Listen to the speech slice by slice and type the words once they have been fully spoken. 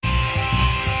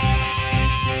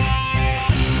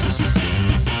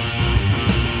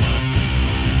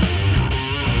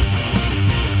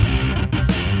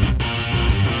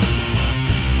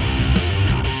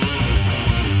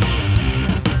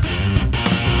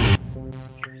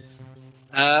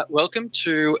Welcome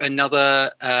to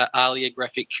another Alia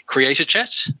Graphic Creator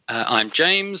Chat. I'm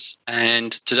James,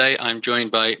 and today I'm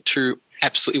joined by two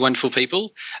absolutely wonderful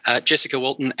people, Jessica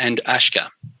Walton and Ashka.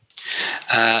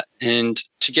 And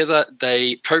together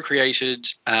they co-created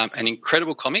an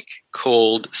incredible comic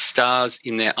called Stars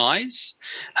in Their Eyes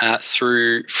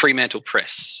through Fremantle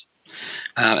Press.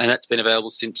 And that's been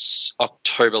available since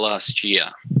October last year.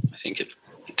 I think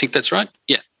that's right.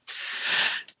 Yeah.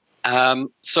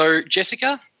 So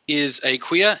Jessica is a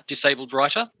queer disabled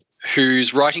writer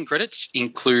whose writing credits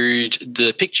include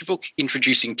the picture book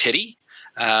Introducing Teddy,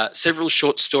 several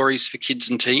short stories for kids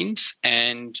and teens,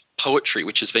 and poetry,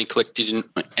 which has been collected in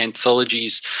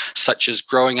anthologies such as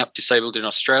Growing Up Disabled in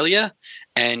Australia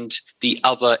and The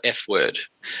Other F Word.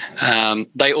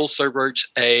 They also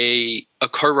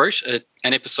co-wrote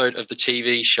an episode of the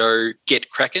TV show Get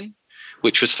Kraken,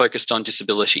 which was focused on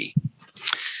disability.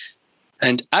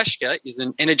 And Ashka is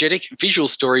an energetic visual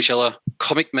storyteller,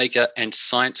 comic maker and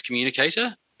science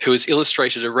communicator who has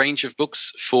illustrated a range of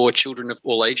books for children of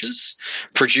all ages,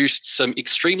 produced some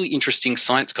extremely interesting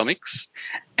science comics,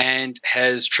 and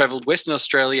has travelled Western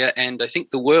Australia and I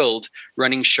think the world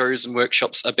running shows and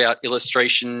workshops about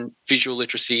illustration, visual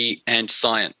literacy and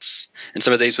science. And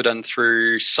some of these were done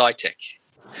through SciTech.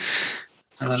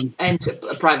 And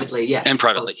privately, yeah. And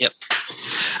privately, yep.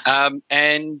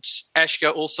 And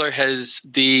Ashka also has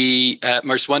the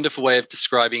most wonderful way of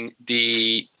describing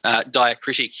the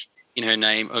diacritic in her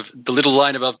name of the little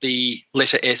line above the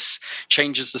letter S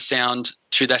changes the sound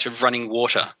to that of running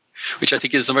water, which I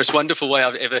think is the most wonderful way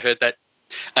I've ever heard that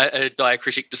a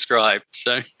diacritic described.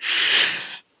 So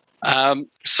have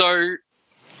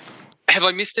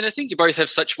I missed anything? You both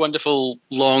have such wonderful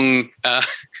long...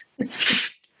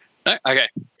 No? Okay.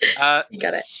 You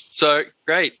got it. So,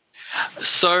 great.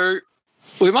 So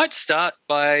we might start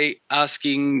by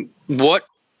asking what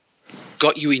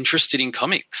got you interested in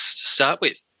comics to start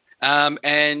with.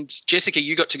 And Jessica,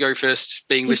 you got to go first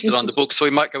being listed on the book, so we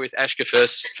might go with Ashka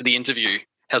first for the interview.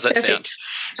 How's that sound?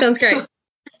 Sounds great.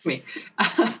 Me.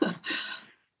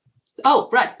 Oh,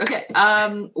 right. Okay.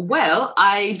 Well,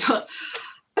 I don't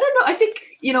know. I think,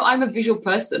 I'm a visual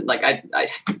person. Like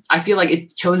I feel like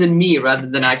it's chosen me rather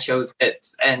than I chose it.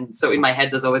 And so in my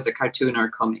head, there's always a cartoon or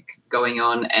a comic going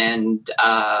on. And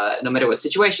no matter what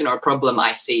situation or problem,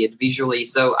 I see it visually.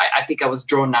 So I think I was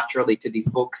drawn naturally to these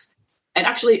books. And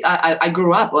actually, I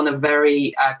grew up on a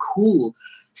very cool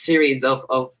series of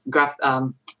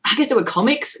I guess they were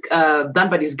comics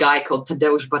done by this guy called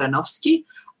Tadeusz Baranowski.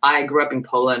 I grew up in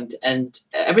Poland and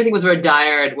everything was very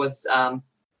dire. It was...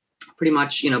 pretty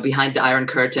much, behind the Iron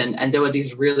Curtain. And there were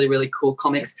these really, really cool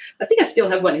comics. I think I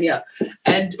still have one here.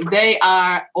 And they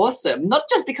are awesome. Not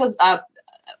just because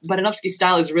Baranowski's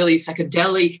style is really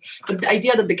psychedelic, but the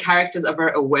idea that the characters are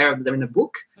very aware of them in the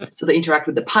book. So they interact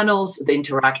with the panels, they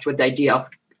interact with the idea of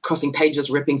crossing pages,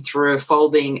 ripping through,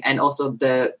 folding, and also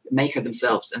the maker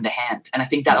themselves and the hand. And I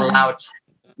think that allowed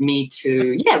me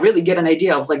to really get an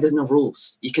idea of there's no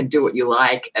rules, you can do what you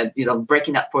like, and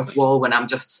breaking that fourth wall when I'm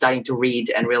just starting to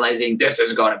read and realizing this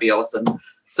is going to be awesome.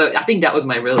 So I think that was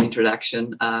my real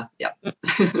introduction. That's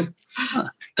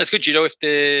good. Do you know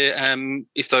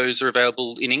if those are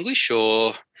available in English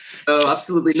or? Oh,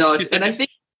 absolutely not. And I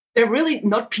think they're really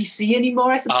not PC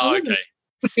anymore, I suppose. Oh, okay.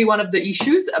 Could be one of the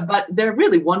issues, but they're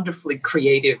really wonderfully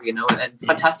creative, and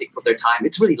fantastic for their time.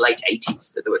 It's really late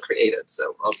 80s that they were created,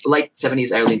 so late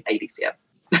 70s, early 80s, yeah.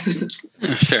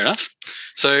 Fair enough.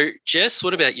 So, Jess,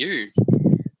 what about you?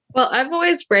 Well, I've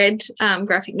always read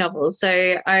graphic novels, so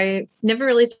I never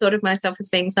really thought of myself as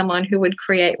being someone who would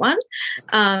create one.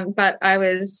 But I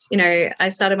was, I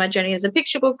started my journey as a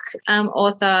picture book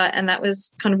author, and that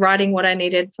was kind of writing what I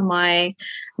needed for my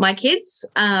kids.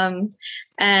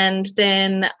 And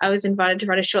then I was invited to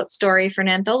write a short story for an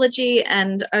anthology,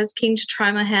 and I was keen to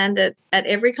try my hand at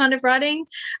every kind of writing.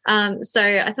 So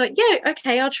I thought,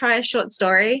 I'll try a short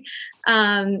story.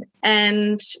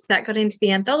 And that got into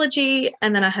the anthology,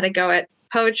 and then I had a go at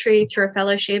poetry through a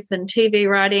fellowship and TV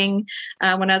writing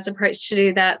when I was approached to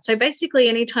do that. So basically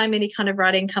anytime any kind of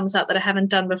writing comes up that I haven't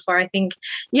done before, I think,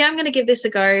 I'm going to give this a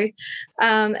go.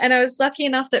 And I was lucky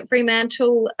enough that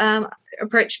Fremantle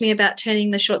approached me about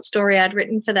turning the short story I'd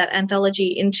written for that anthology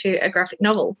into a graphic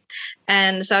novel.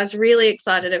 And so I was really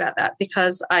excited about that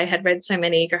because I had read so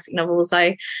many graphic novels.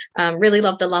 I really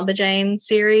loved the Lumberjane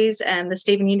series and the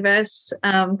Steven Universe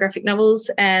graphic novels.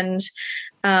 And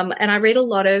I read a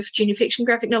lot of junior fiction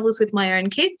graphic novels with my own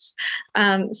kids.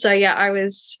 I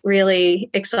was really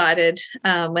excited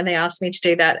when they asked me to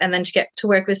do that. And then to get to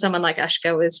work with someone like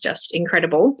Ashka was just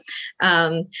incredible.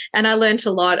 And I learned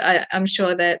a lot. I'm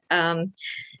sure that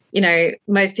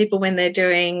most people when they're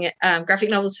doing graphic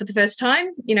novels for the first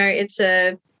time, it's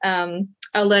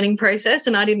a learning process,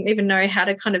 and I didn't even know how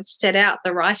to kind of set out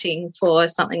the writing for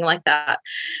something like that.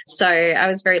 So I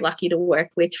was very lucky to work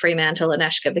with Fremantle and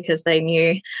Ashka because they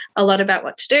knew a lot about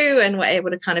what to do and were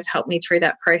able to kind of help me through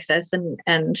that process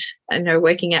and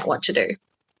working out what to do.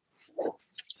 Oh,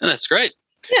 that's great.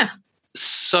 Yeah.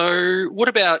 So what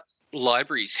about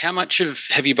libraries? How much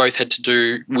have you both had to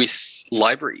do with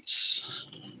libraries?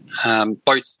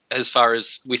 Both as far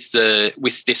as with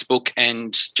this book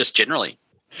and just generally.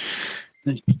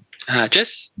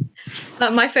 Jess?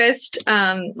 My first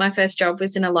job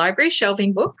was in a library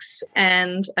shelving books,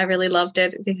 and I really loved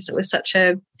it because it was such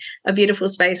a beautiful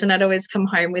space, and I'd always come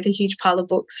home with a huge pile of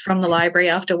books from the library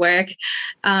after work.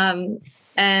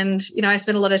 And, I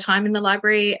spent a lot of time in the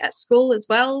library at school as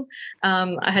well.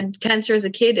 I had cancer as a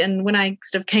kid, and when I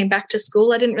sort of came back to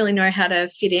school, I didn't really know how to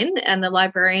fit in, and the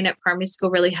librarian at primary school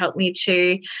really helped me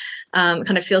to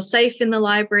kind of feel safe in the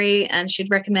library, and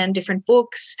she'd recommend different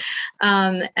books.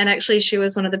 And actually, she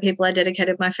was one of the people I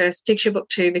dedicated my first picture book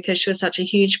to because she was such a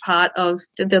huge part of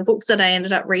the books that I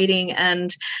ended up reading,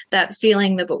 and that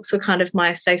feeling the books were kind of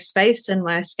my safe space and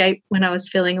my escape when I was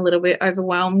feeling a little bit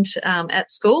overwhelmed at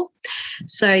school.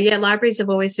 So, yeah, libraries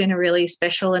have always been a really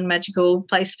special and magical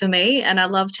place for me, and I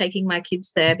love taking my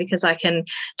kids there because I can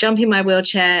jump in my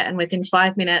wheelchair and within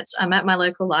 5 minutes I'm at my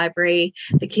local library.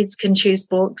 The kids can choose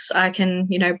books. I can,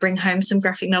 bring home some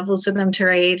graphic novels for them to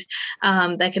read.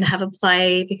 They can have a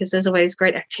play because there's always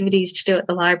great activities to do at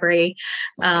the library.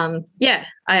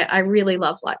 I really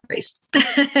love libraries.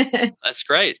 That's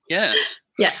great. Yeah.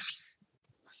 Yeah.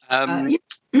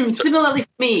 Similarly for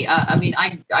me,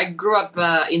 I grew up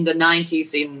in the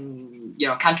 90s in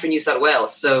country New South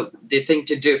Wales. So the thing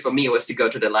to do for me was to go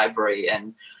to the library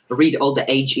and read all the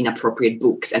age inappropriate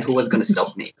books, and who was going to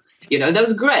stop me? That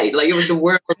was great. Like, it was the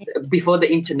world before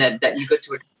the internet that you got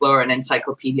to explore, and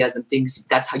encyclopedias and things.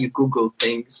 That's how you Google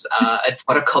things and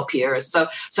photocopiers.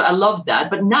 So I love that.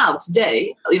 But now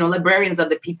today, librarians are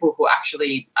the people who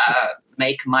actually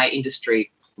make my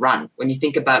industry run. When you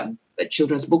think about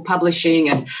children's book publishing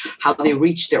and how they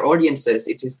reach their audiences,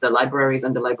 it is the libraries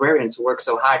and the librarians who work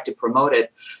so hard to promote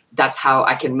it. That's how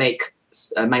I can make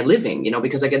my living,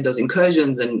 because I get those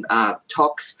incursions and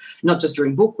talks, not just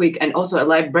during book week. And also a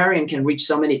librarian can reach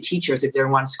so many teachers if they're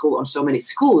in one school, on so many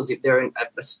schools if they're in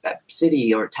a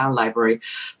city or a town library.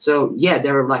 So yeah,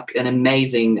 they're like an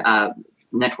amazing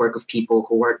network of people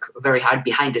who work very hard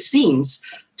behind the scenes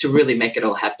to really make it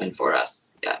all happen for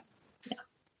us. Yeah.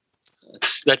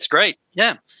 That's great.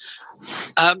 Yeah.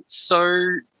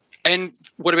 And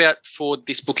what about for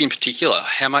this book in particular?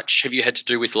 How much have you had to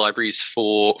do with libraries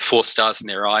for Stars in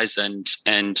Their Eyes and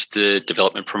the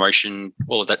development, promotion,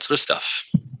 all of that sort of stuff?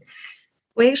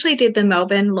 We actually did the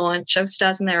Melbourne launch of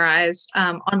Stars in Their Eyes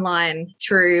online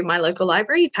through my local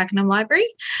library, Pakenham Library.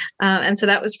 And so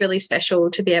that was really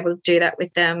special to be able to do that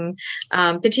with them,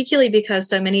 particularly because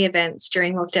so many events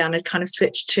during lockdown had kind of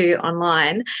switched to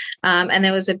online. And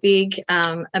there was a big,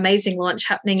 amazing launch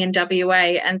happening in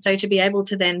WA. And so to be able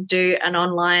to then do an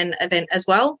online event as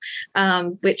well,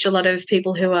 which a lot of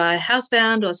people who are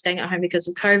housebound or staying at home because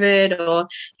of COVID, or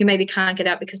who maybe can't get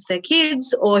out because of their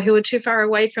kids, or who are too far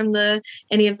away from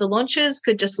any of the launches,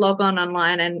 could just log on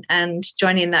online and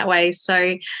join in that way.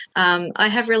 So I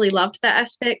have really loved that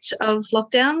aspect of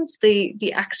lockdowns,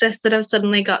 the access that I've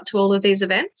suddenly got to all of these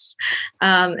events.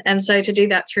 And so to do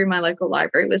that through my local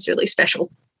library was really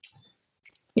special.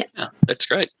 Yeah, that's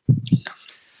great.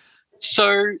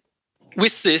 So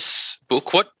with this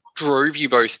book, what drove you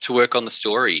both to work on the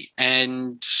story,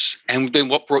 and then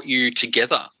what brought you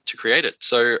together to create it?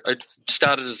 So it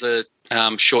started as a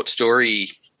short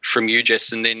story from you,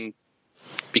 Jess, and then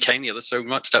became the other. So we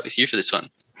might start with you for this one.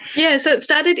 Yeah, so it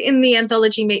started in the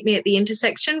anthology Meet Me at the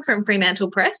Intersection from Fremantle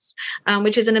Press,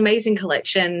 which is an amazing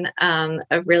collection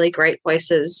of really great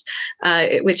voices,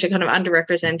 which are kind of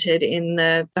underrepresented in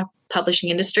the publishing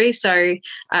industry. So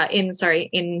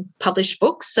in published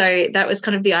books. So that was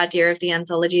kind of the idea of the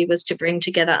anthology, was to bring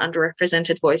together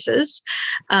underrepresented voices.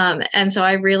 And so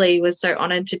I really was so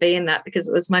honoured to be in that, because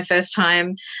it was my first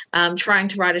time trying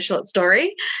to write a short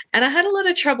story. And I had a lot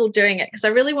of trouble doing it because I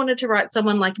really wanted to write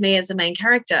someone like me as a main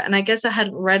character. And I guess I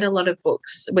hadn't read a lot of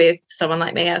books with someone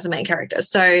like me as a main character.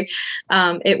 So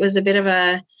it was a bit of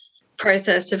a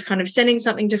process of kind of sending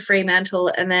something to Fremantle,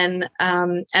 and then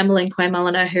Emmeline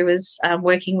Quay-Mulliner, who was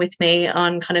working with me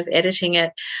on kind of editing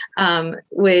it,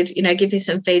 would, give me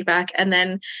some feedback. And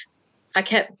then I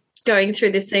kept going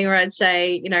through this thing where I'd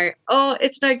say, you know, oh,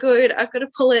 it's no good, I've got to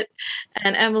pull it.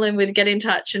 And Emmeline would get in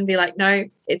touch and be like, no,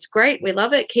 it's great, we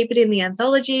love it, keep it in the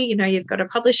anthology, you know, you've got to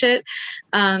publish it.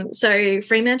 So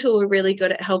Fremantle were really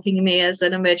good at helping me as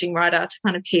an emerging writer to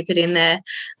kind of keep it in there.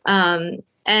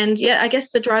 And yeah, I guess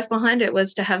the drive behind it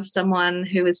was to have someone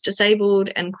who is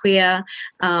disabled and queer,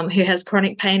 who has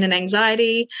chronic pain and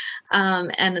anxiety,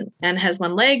 and has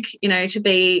one leg, you know, to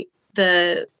be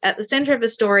at the center of a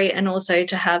story, and also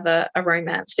to have a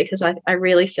romance, because I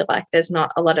really feel like there's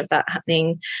not a lot of that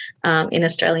happening in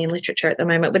Australian literature at the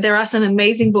moment. But there are some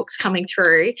amazing books coming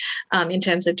through in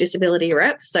terms of disability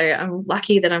rep. So I'm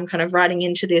lucky that I'm kind of writing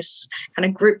into this kind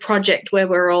of group project where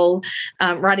we're all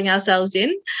writing ourselves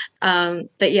in.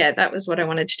 But yeah, that was what I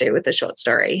wanted to do with the short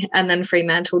story. And then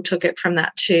Fremantle took it from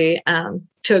that to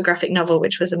a graphic novel,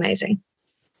 which was amazing.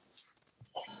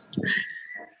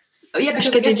 Oh, yeah,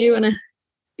 because Ashka, did you want to?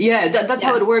 Yeah, that's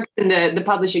how it works in the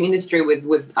publishing industry with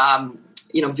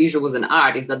you know, visuals and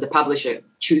art, is that the publisher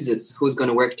chooses who's going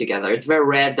to work together. It's very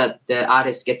rare that the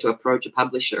artists get to approach a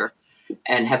publisher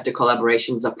and have the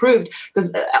collaborations approved,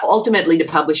 because ultimately the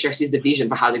publisher sees the vision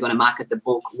for how they're going to market the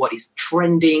book, what is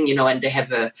trending, you know, and they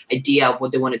have an idea of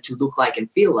what they want it to look like and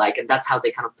feel like, and that's how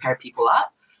they kind of pair people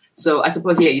up. So I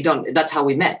suppose, yeah, that's how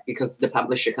we met, because the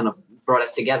publisher kind of brought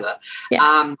us together.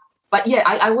 Yeah. But yeah,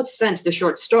 I was sent the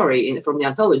short story from the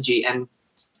anthology, and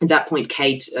at that point,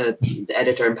 Kate, the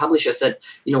editor and publisher, said,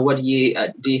 you know, what do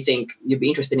you think you'd be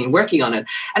interested in working on it?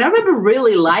 And I remember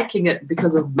really liking it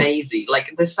because of Maisie.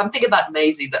 Like, there's something about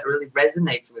Maisie that really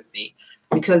resonates with me,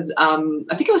 because I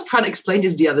think I was trying to explain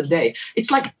this the other day.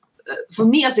 It's like, for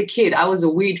me as a kid, I was a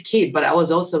weird kid, but I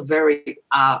was also very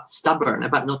stubborn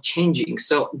about not changing.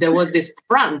 So there was this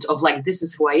front of like, this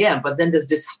is who I am, but then there's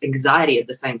this anxiety at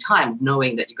the same time,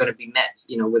 knowing that you're going to be met,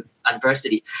 you know, with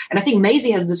adversity. And I think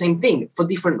Maisie has the same thing for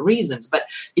different reasons, but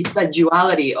it's that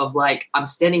duality of like, I'm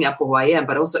standing up for who I am,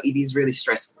 but also it is really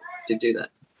stressful to do that.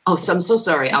 Oh, so I'm so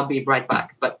sorry. I'll be right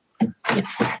back. But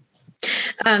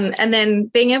and then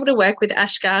being able to work with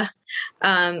Ashka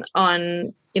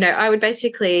on, you know, I would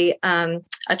basically,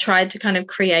 I tried to kind of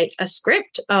create a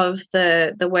script of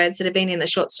the words that have been in the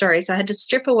short story. So I had to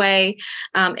strip away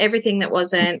everything that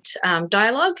wasn't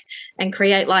dialogue and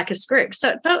create like a script. So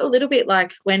it felt a little bit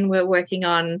like when we're working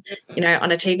on, you know,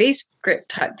 on a TV script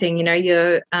type thing, you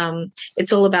know,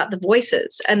 it's all about the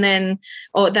voices, and then,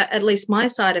 or that at least my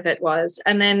side of it was,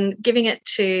 and then giving it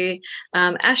to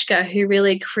Ashka, who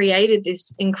really created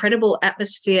this incredible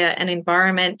atmosphere and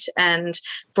environment and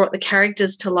brought the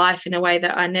characters to life in a way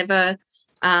that I never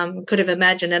could have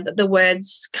imagined, and that the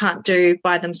words can't do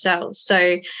by themselves.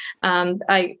 So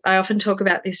I often talk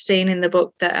about this scene in the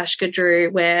book that Ashka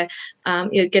drew where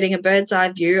you're getting a bird's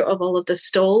eye view of all of the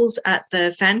stalls at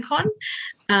the FanCon.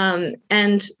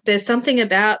 And there's something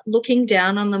about looking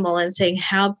down on them all and seeing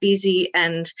how busy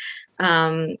and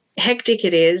hectic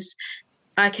it is.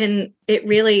 It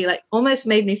really like almost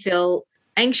made me feel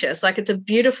anxious. Like, it's a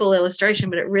beautiful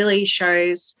illustration, but it really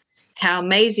shows how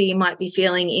Maisie might be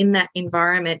feeling in that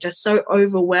environment, just so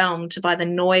overwhelmed by the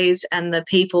noise and the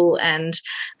people, and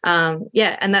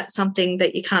and that's something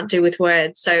that you can't do with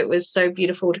words. So it was so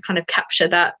beautiful to kind of capture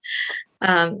that.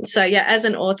 So yeah, as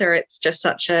an author, it's just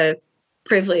such a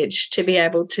privilege to be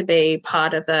able to be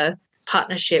part of a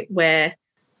partnership where,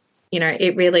 you know,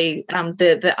 it really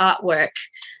the artwork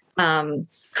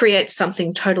creates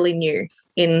something totally new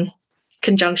in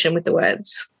conjunction with the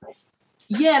words.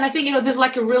 Yeah, and I think, you know, there's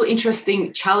like a real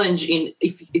interesting challenge in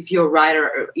if you're a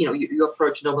writer, you know, you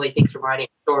approach normally things from writing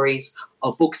stories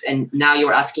or books, and now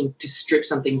you're asking to strip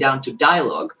something down to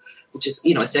dialogue, which is,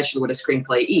 you know, essentially what a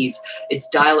screenplay is. It's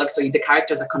dialogue, so the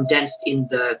characters are condensed in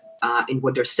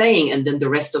what they're saying, and then the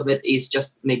rest of it is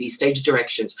just maybe stage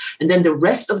directions. And then the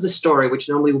rest of the story, which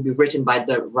normally will be written by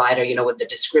the writer, you know, with the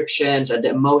descriptions and the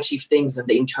emotive things and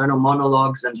the internal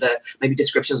monologues and the maybe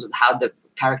descriptions of how the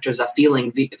characters are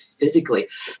feeling physically,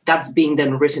 that's being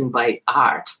then written by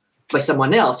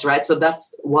someone else, right? So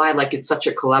that's why, like, it's such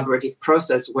a collaborative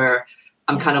process where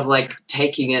I'm kind of like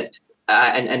taking it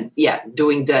and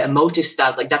doing the emotive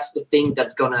stuff. Like, that's the thing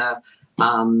that's gonna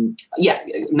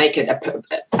make it,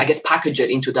 I guess, package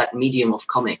it into that medium of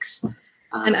comics.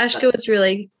 And Ashka was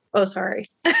really, Ashka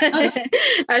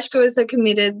was so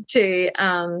committed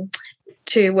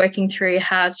to working through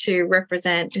how to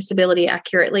represent disability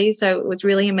accurately. So it was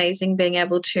really amazing being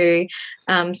able to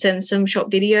send some short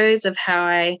videos of how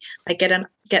I get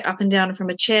up and down from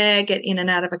a chair, get in and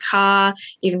out of a car,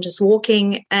 even just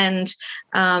walking. And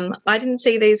I didn't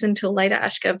see these until later,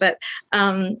 Ashka, but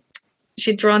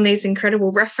she'd drawn these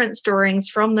incredible reference drawings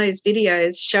from those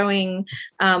videos showing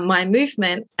my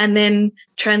movement, and then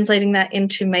translating that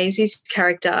into Maisie's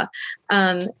character.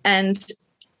 And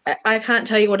I can't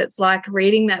tell you what it's like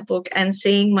reading that book and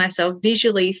seeing myself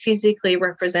visually, physically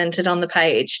represented on the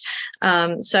page.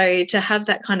 So to have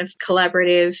that kind of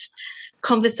collaborative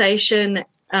conversation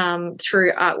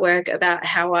through artwork about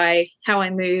how I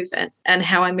move and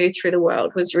how I move through the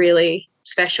world was really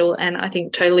special, and I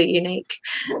think totally unique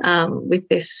with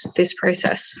this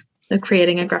process of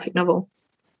creating a graphic novel.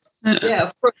 Yeah,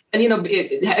 of course. And,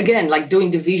 again, like doing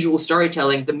the visual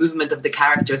storytelling, the movement of the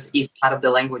characters is part of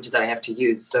the language that I have to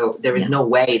use. So there is no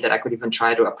way that I could even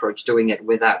try to approach doing it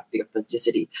without the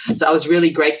authenticity. So I was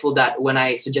really grateful that when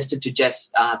I suggested to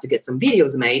Jess to get some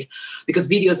videos made, because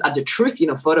videos are the truth,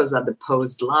 photos are the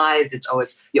posed lies.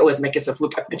 You always make yourself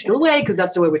look a particular way because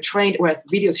that's the way we're trained, whereas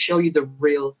videos show you the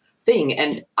real thing.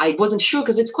 And I wasn't sure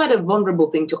because it's quite a vulnerable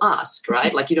thing to ask,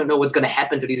 right? Like, you don't know what's going to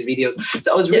happen to these videos.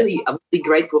 So I'm really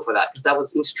grateful for that, because that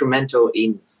was instrumental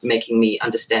in making me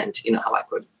understand, how I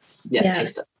could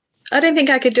taste it. I don't think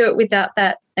I could do it without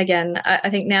that. Again, I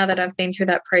think now that I've been through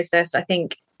that process, I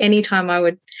think anytime I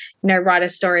would, write a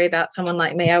story about someone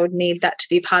like me, I would need that to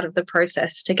be part of the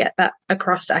process to get that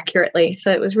across accurately.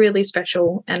 So it was really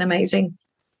special and amazing.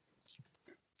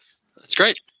 That's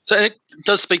great. So it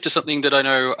does speak to something that I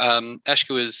know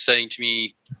Ashka was saying to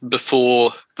me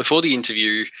before the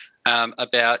interview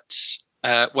about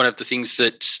one of the things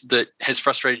that has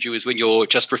frustrated you is when you're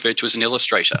just referred to as an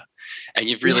illustrator, and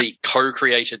you've really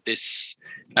co-created this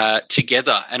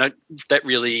together, and that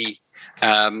really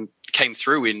came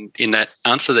through in that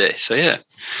answer there. So yeah,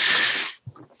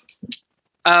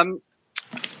 and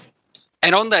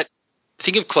on that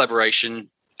thing of collaboration.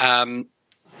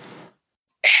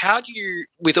 How do you,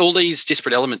 with all these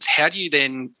disparate elements, how do you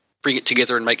then bring it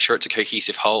together and make sure it's a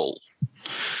cohesive whole?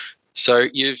 So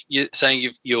you're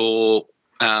saying you're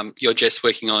Jess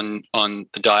working on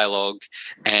the dialogue,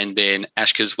 and then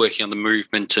Ashka's working on the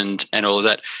movement and all of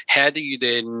that. How do you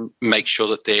then make sure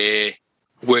that they're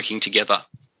working together?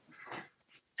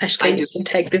 Ashka, you can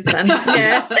take this one.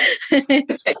 Yeah.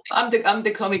 I'm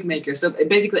the comic maker. So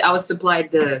basically, I was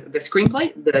supplied the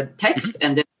screenplay, the text,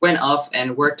 and then went off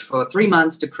and worked for 3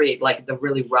 months to create like the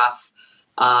really rough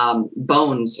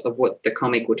bones of what the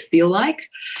comic would feel like.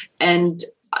 And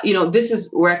this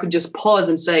is where I could just pause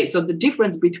and say, so the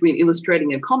difference between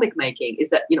illustrating and comic making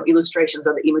is that, illustrations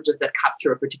are the images that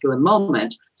capture a particular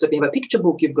moment. So if you have a picture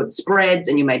book, you've got spreads,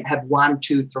 and you might have 1,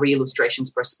 2, 3 illustrations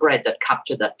per spread that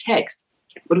capture that text.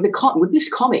 But with this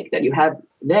comic that you have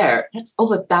there, that's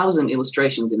over 1,000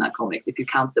 illustrations in that comic, if you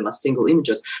count them as single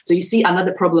images. So you see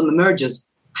another problem emerges.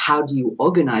 How do you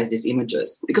organize these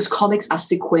images? Because comics are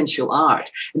sequential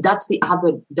art. And that's the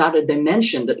other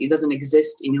dimension that it doesn't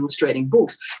exist in illustrating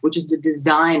books, which is the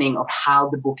designing of how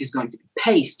the book is going to be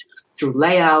paced through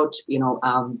layout,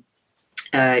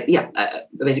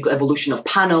 basically evolution of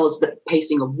panels, the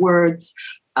pacing of words,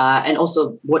 and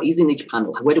also what is in each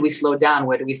panel. Where do we slow down?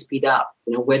 Where do we speed up?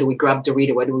 Where do we grab the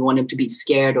reader? Where do we want him to be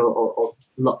scared or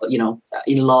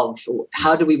in love?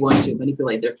 How do we want to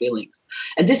manipulate their feelings?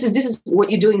 And this is what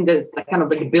you're doing, the kind of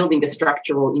like building the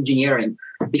structural engineering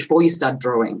before you start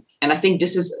drawing. And I think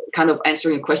this is kind of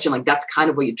answering a question, like that's kind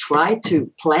of where you try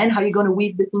to plan how you're going to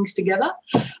weave the things together.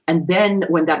 And then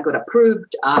when that got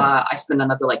approved, I spent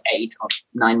another like 8 or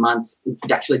 9 months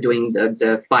actually doing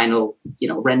the final,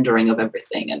 rendering of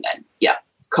everything, and then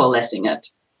coalescing it.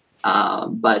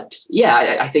 But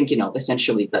I think,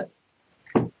 essentially that's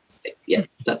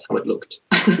how it looked.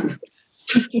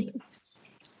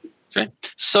 Right.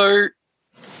 So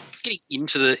getting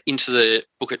into the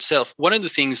book itself, one of the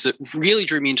things that really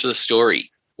drew me into the story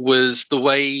was the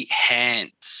way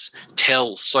hands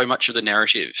tell so much of the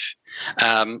narrative,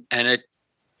 and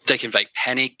they convey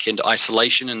panic and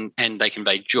isolation, and they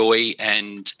convey joy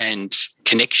and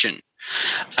connection,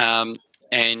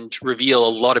 and reveal a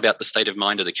lot about the state of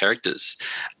mind of the characters.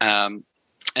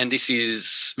 And this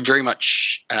is very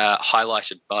much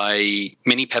highlighted by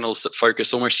many panels that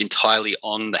focus almost entirely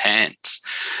on the hands.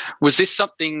 Was this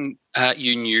something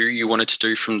you knew you wanted to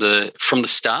do from the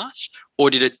start, or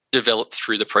did it develop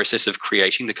through the process of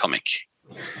creating the comic?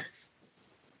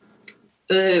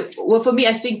 Well, for me,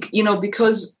 I think,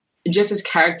 because Jess's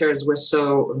characters were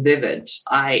so vivid,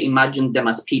 I imagined them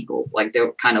as people, like they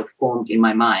were kind of formed in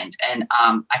my mind. And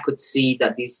I could see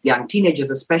that these young teenagers,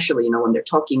 especially, when they're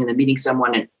talking and they're meeting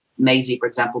someone, and Maisie, for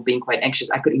example, being quite anxious,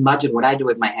 I could imagine what I do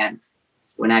with my hands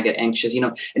when I get anxious,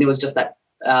 and it was just that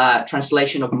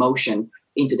translation of motion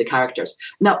into the characters.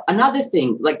 Now, another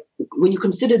thing, like when you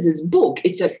consider this book,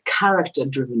 it's a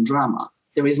character-driven drama.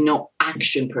 There is no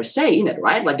action per se in it,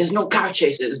 right? Like there's no car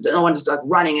chases, no one's like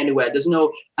running anywhere, there's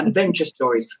no adventure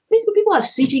stories. Basically, people are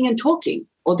sitting and talking,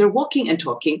 or they're walking and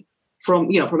talking from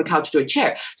a couch to a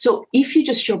chair. So if you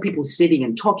just show people sitting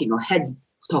and talking, or heads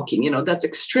talking, that's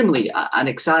extremely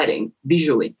unexciting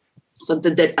visually. So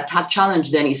the attack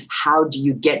challenge then is, how do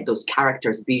you get those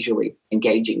characters visually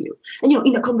engaging you? And,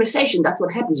 in a conversation, that's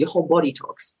what happens. Your whole body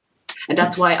talks. And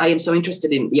that's why I am so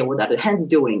interested in, what are the hands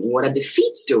doing? What are the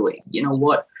feet doing?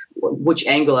 Which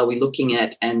angle are we looking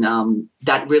at? And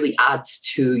that really adds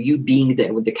to you being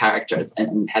there with the characters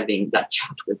and having that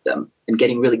chat with them and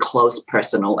getting really close,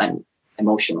 personal, and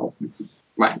emotional.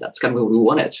 Right. That's kind of what we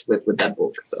wanted with that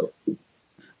book. So.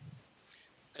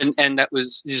 And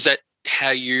is that how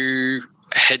you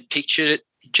had pictured it,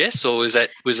 Jess, or was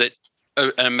it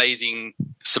an amazing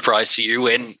surprise for you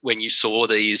when you saw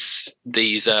these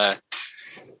the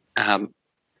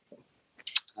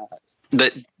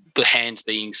hands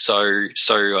being so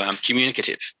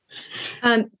communicative?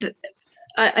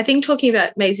 I think talking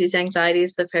about Maisie's anxiety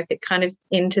is the perfect kind of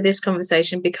into this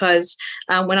conversation, because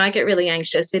when I get really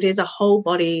anxious, it is a whole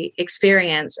body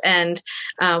experience. And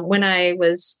when I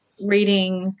was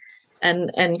reading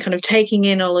and kind of taking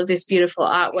in all of this beautiful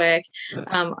artwork,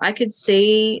 I could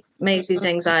see Maisie's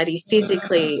anxiety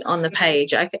physically on the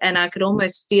page, and I could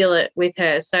almost feel it with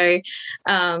her. So,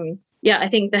 I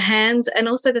think the hands and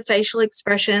also the facial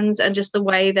expressions and just the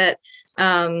way that,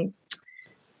 that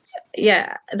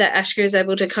Ashka is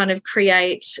able to kind of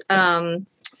create,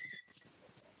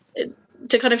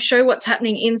 to kind of show what's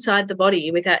happening inside the body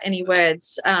without any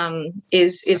words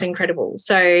is incredible.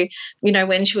 So,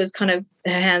 when she was kind of,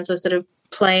 her hands were sort of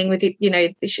playing with it,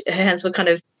 her hands were kind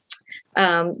of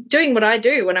doing what I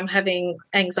do when I'm having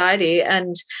anxiety.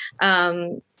 And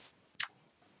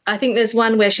I think there's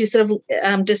one where she's sort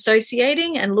of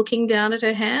dissociating and looking down at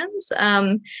her hands.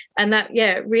 And that,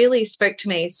 really spoke to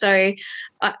me. So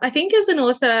I think as an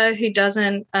author who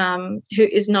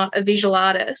is not a visual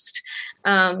artist,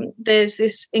 there's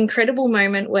this incredible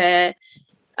moment where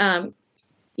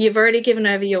you've already given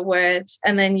over your words,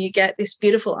 and then you get this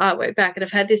beautiful artwork back. And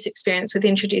I've had this experience with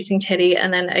introducing Teddy,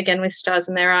 and then again with Stars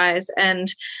in Their Eyes,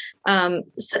 and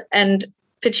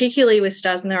particularly with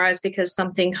Stars in Their Eyes, because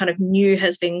something kind of new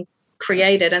has been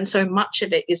created, and so much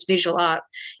of it is visual art,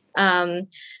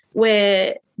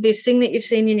 where this thing that you've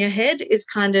seen in your head is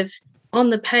kind of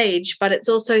on the page, but it's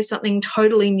also something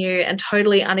totally new and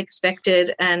totally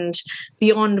unexpected and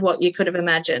beyond what you could have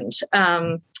imagined.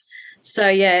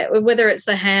 Whether it's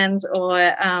the hands or,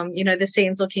 the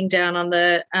scenes looking down on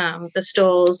the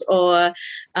stalls, or,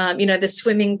 the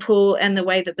swimming pool and the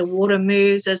way that the water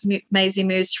moves as Maisie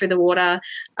moves through the water.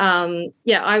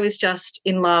 I was just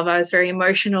in love. I was very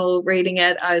emotional reading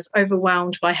it. I was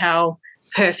overwhelmed by how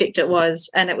perfect it was.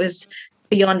 And it was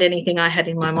beyond anything I had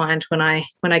in my mind when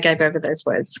I gave over those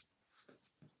words.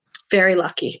 Very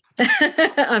lucky.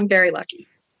 I'm very lucky.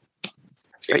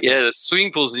 Great. Yeah, the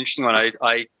swimming pool is an interesting one.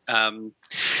 I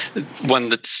one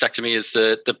that stuck to me is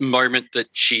the moment that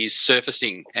she's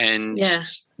surfacing and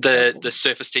the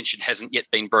surface tension hasn't yet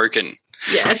been broken.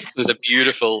 Yes. It was a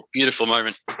beautiful, beautiful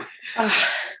moment.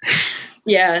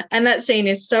 Yeah, and that scene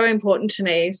is so important to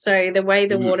me. So the way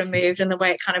the water moved and the way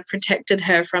it kind of protected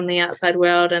her from the outside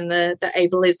world and the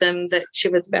ableism that she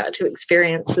was about to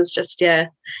experience was just, and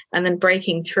then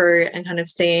breaking through and kind of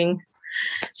seeing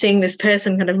this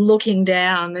person kind of looking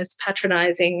down, this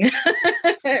patronizing.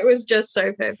 It was just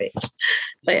so perfect.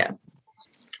 So,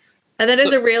 and that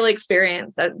is a real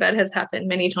experience that has happened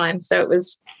many times. So it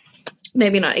was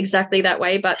maybe not exactly that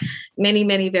way, but many,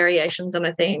 many variations on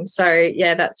a theme. So,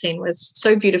 that scene was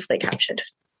so beautifully captured.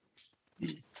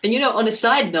 And, on a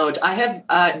side note, I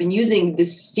have been using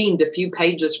this scene, the few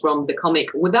pages from the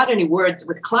comic, without any words,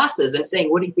 with classes and saying,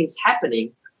 what do you think is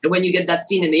happening? And when you get that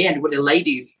scene in the end where the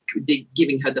ladies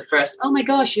giving her the first, oh, my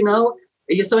gosh, you're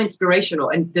so inspirational,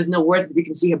 and there's no words, but you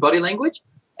can see her body language.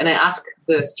 And I ask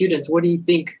the students, what do you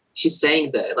think she's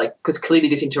saying there? Like, because clearly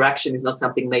this interaction is not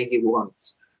something Maisie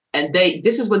wants. And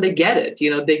this is when they get it,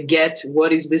 they get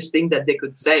what is this thing that they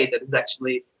could say that is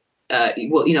actually,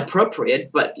 inappropriate,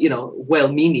 but,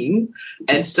 well-meaning.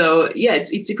 And so,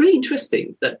 it's really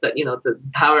interesting that the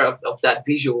power of that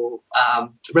visual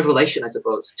revelation, I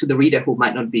suppose, to the reader who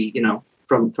might not be,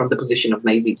 from the position of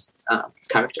Maisie's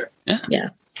character. Yeah.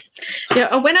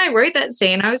 When I wrote that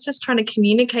scene, I was just trying to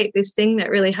communicate this thing that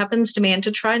really happens to me and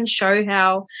to try and show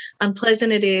how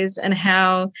unpleasant it is and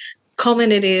how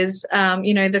common it is,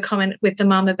 the comment with the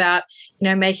mum about,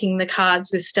 making the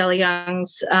cards with Stella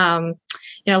Young's,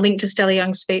 link to Stella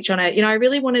Young's speech on it. I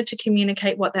really wanted to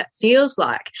communicate what that feels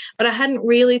like, but I hadn't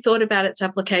really thought about its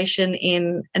application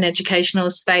in an educational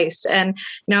space. And,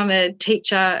 I'm a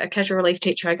teacher, a casual relief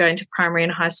teacher. I go into primary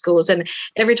and high schools, and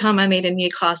every time I meet a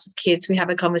new class of kids, we have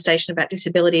a conversation about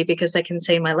disability because they can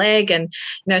see my leg. And,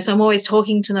 so I'm always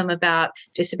talking to them about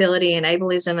disability and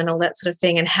ableism and all that sort of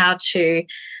thing, and how to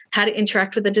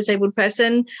interact with a disabled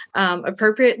person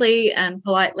appropriately and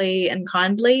politely and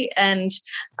kindly. And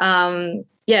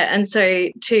and so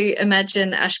to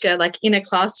imagine Ashka like in a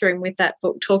classroom with that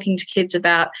book talking to kids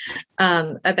about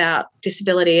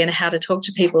disability and how to talk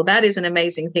to people, that is an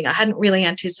amazing thing. I hadn't really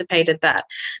anticipated that,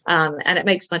 and it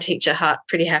makes my teacher heart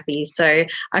pretty happy. So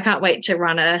I can't wait to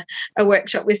run a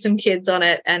workshop with some kids on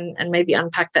it and maybe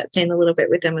unpack that scene a little bit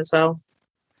with them as well.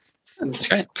 That's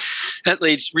great. That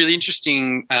leads really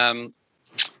interesting.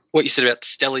 What you said about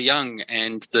Stella Young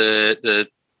and the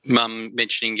mum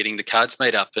mentioning getting the cards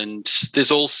made up, and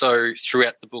there's also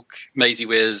throughout the book Maisie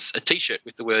wears a T-shirt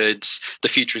with the words "The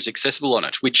future is accessible" on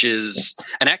it, which is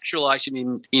an actual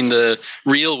item in the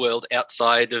real world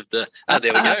outside of the.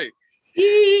 There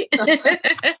we go.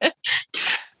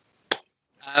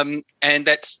 And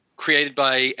that's created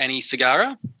by Annie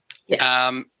Sagara.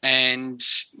 Yes. And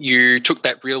you took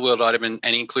that real world item and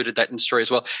included that in the story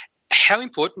as well. How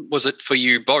important was it for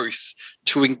you both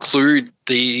to include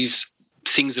these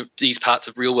parts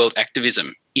of real world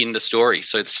activism in the story?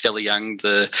 So the Stella Young,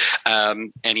 the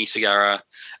Annie Sagara,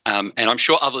 and I'm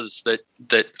sure others that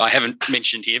I haven't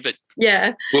mentioned here, but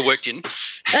were worked in.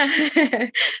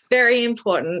 Very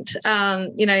important.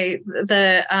 The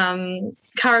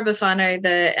Cara Bufano,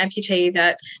 the amputee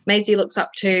that Maisie looks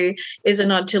up to, is a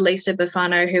nod to Lisa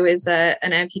Bufano, who is an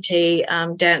amputee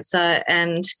dancer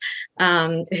and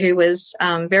who was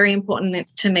very important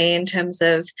to me in terms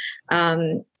of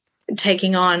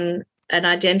taking on an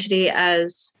identity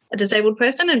as a disabled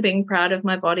person and being proud of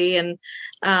my body. And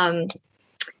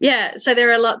so there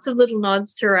are lots of little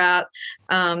nods throughout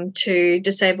to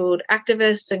disabled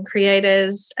activists and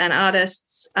creators and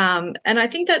artists. And I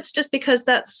think that's just because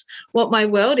that's what my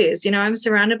world is. I'm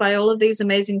surrounded by all of these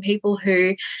amazing people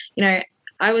who,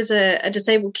 I was a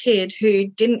disabled kid who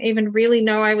didn't even really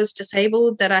know I was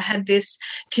disabled, that I had this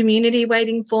community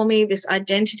waiting for me, this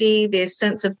identity, this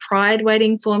sense of pride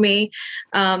waiting for me,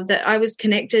 that I was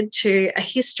connected to a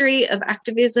history of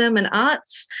activism and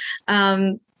arts,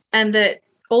 and that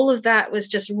all of that was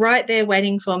just right there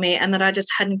waiting for me, and that I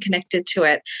just hadn't connected to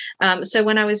it. So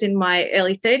when I was in my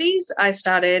early 30s, I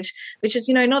started, which is,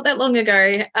 not that long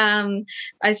ago,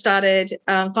 I started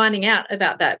finding out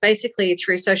about that basically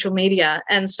through social media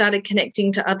and started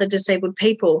connecting to other disabled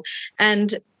people.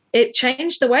 And it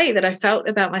changed the way that I felt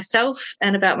about myself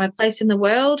and about my place in the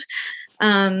world,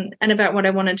 and about what I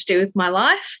wanted to do with my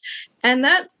life. And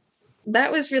that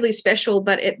was really special.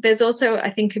 But there's also,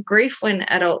 I think, a grief when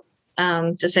adult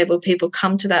disabled people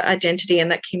come to that identity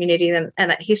and that community and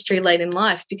that history late in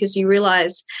life, because you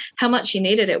realise how much you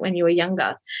needed it when you were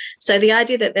younger. So the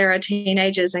idea that there are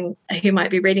teenagers who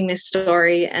might be reading this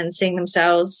story and seeing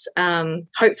themselves,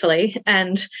 hopefully,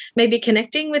 and maybe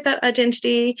connecting with that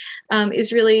identity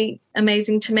is really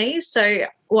amazing to me. So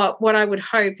what I would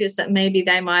hope is that maybe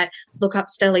they might look up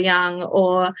Stella Young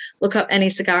or look up Annie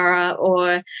Sagara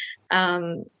or,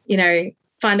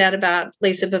 find out about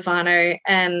Lisa Bufano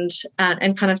and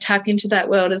kind of tap into that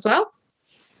world as well.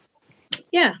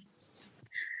 Yeah.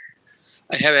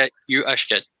 And how about you,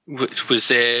 Ashka? Was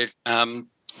there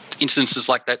instances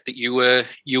like that you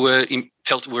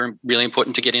felt were really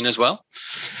important to get in as well?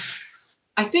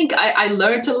 I think I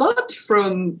learned a lot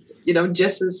from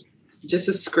Jess's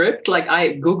script. Like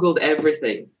I Googled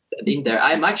everything in there.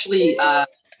 I'm actually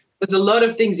there's a lot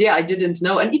of things I didn't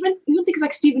know, and even things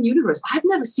like Steven Universe. I've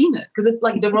never seen it because it's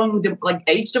like the wrong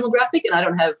age demographic, and I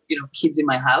don't have kids in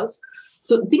my house.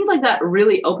 So things like that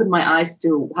really opened my eyes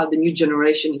to how the new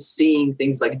generation is seeing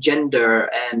things like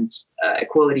gender and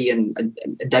equality and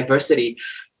diversity,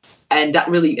 and that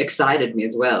really excited me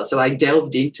as well. So I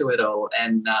delved into it all,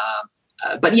 and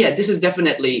but this is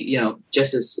definitely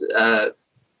Jess's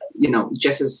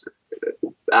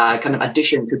kind of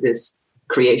addition to this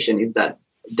creation is that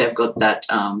they've got that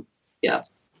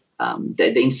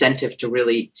the incentive to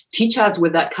really teach us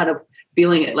with that kind of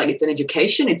feeling like it's an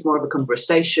education. It's more of a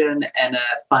conversation and a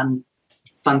fun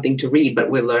thing to read, but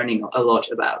we're learning a lot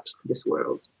about this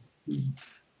world,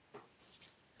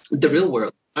 the real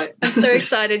world. Right? I'm so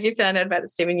excited you found out about the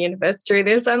Steven Universe through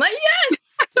this. I'm like, yes.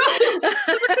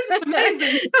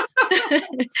 Amazing.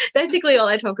 Basically, all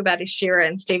I talk about is She-Ra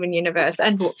and Steven Universe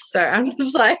and books. So I'm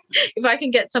just like, if I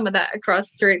can get some of that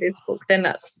across through this book, then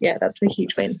that's a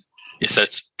huge win. Yes,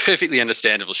 that's perfectly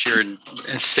understandable. She-Ra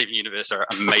and Steven Universe are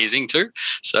amazing too.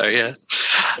 So yeah.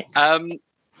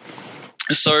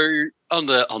 So on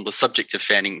the subject of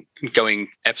fanning, going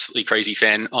absolutely crazy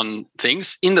fan on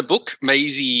things, in the book,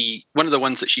 Maisie, one of the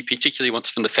ones that she particularly wants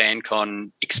from the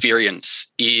FanCon experience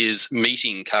is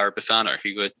meeting Cara Bufano, who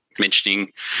you were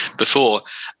mentioning before.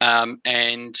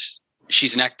 And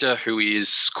she's an actor who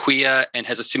is queer and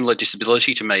has a similar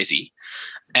disability to Maisie.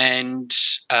 And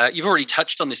you've already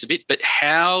touched on this a bit, but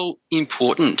how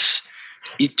important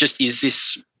it just is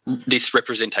this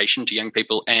representation to young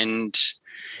people, and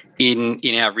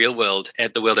in our real world,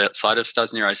 at the world outside of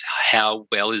Stars and Heroes, how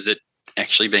well is it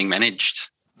actually being managed?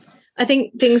 I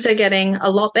think things are getting a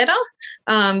lot better.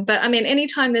 But I mean,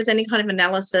 anytime there's any kind of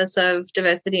analysis of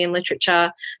diversity in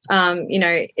literature,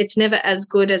 it's never as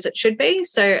good as it should be.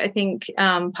 So I think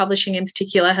publishing in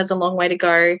particular has a long way to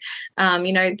go.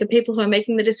 The people who are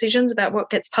making the decisions about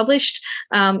what gets published,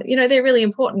 they're really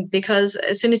important, because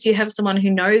as soon as you have someone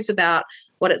who knows about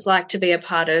what it's like to be a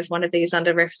part of one of these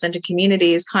underrepresented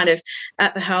communities kind of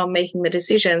at the helm making the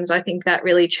decisions, I think that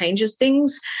really changes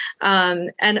things.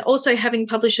 And also having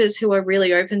publishers who are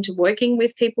really open to working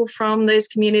with people from those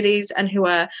communities and who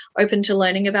are open to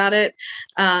learning about it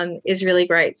is really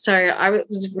great. So I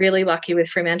was really lucky with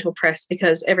Fremantle Press,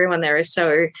 because everyone there is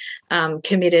so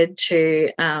committed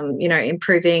to,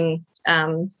 improving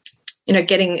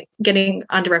getting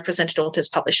underrepresented authors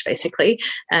published, basically,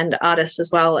 and artists as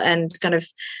well, and kind of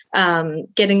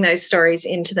getting those stories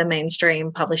into the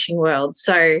mainstream publishing world.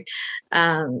 So,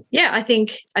 I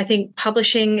think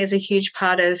publishing is a huge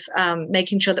part of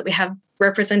making sure that we have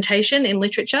representation in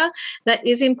literature. That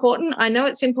is important. I know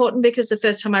it's important because the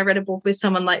first time I read a book with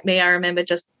someone like me, I remember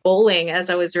just bawling as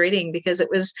I was reading, because it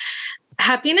was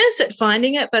happiness at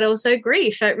finding it, but also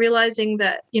grief at realizing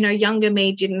that, younger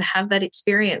me didn't have that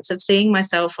experience of seeing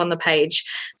myself on the page.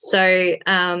 So,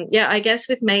 I guess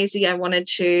with Maisie, I wanted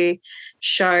to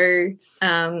show,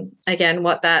 again,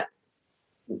 what that,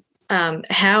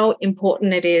 how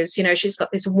important it is. She's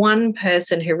got this one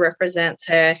person who represents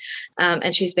her,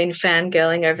 and she's been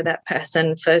fangirling over that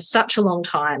person for such a long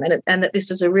time, and that this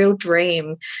is a real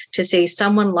dream to see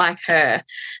someone like her.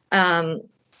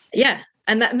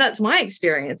 And that's my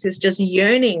experience, is just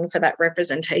yearning for that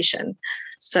representation.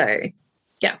 So,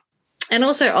 yeah. And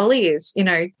also Ollie is,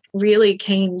 really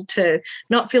keen to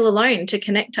not feel alone, to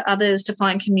connect to others, to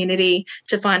find community,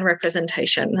 to find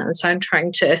representation. And so I'm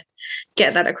trying to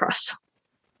get that across.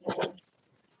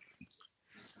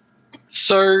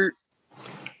 So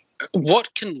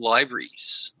what can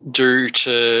libraries do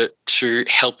to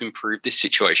help improve this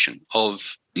situation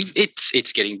of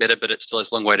it's getting better, but it still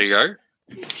has a long way to go?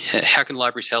 How can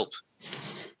libraries help?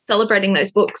 Celebrating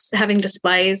those books, having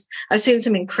displays. I've seen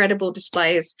some incredible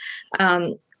displays.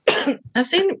 I've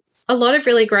seen a lot of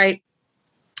really great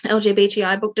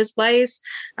LGBTI book displays,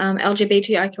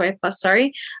 LGBTIQA+,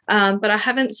 sorry. But I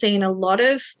haven't seen a lot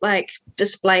of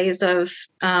displays of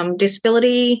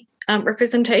disability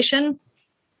representation.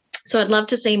 So I'd love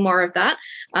to see more of that,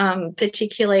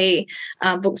 particularly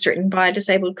books written by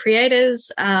disabled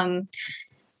creators. I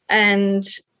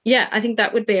think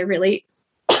that would be a really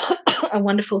a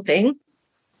wonderful thing.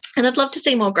 And I'd love to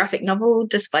see more graphic novel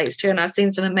displays too, and I've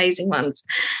seen some amazing ones.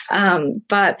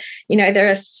 But, there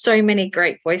are so many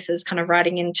great voices kind of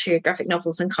writing into graphic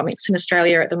novels and comics in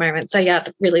Australia at the moment. So,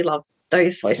 I'd really love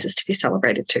those voices to be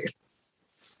celebrated too.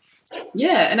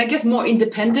 Yeah, and I guess more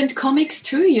independent comics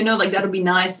too, that would be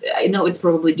nice. I know it's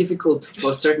probably difficult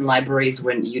for certain libraries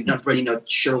when you're not really not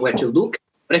sure where to look.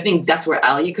 But I think that's where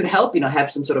Ali could help, have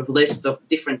some sort of lists of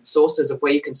different sources of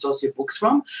where you can source your books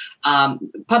from.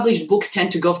 Published books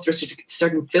tend to go through a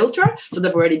certain filter. So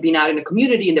they've already been out in a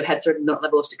community and they've had certain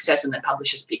level of success, and then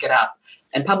publishers pick it up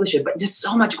and publish it. But just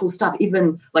so much cool stuff,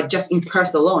 even just in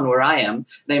Perth alone where I am.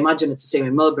 And I imagine it's the same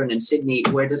in Melbourne and Sydney,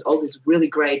 where there's all these really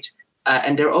great,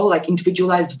 and they're all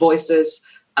individualized voices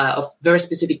of very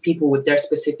specific people with their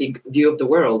specific view of the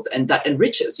world. And that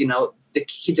enriches, the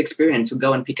kids' experience who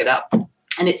go and pick it up.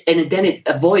 And then it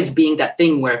avoids being that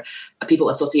thing where people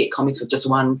associate comics with just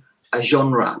one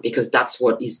genre, because that's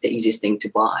what is the easiest thing to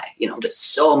buy. There's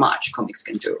so much comics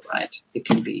can do, right? It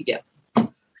can be,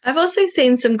 I've also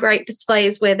seen some great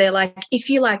displays where they're like, if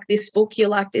you like this book, you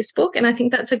like this book. And I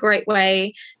think that's a great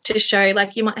way to show,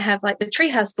 like, you might have like the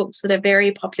Treehouse books that are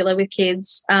very popular with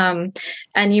kids. And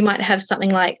you might have something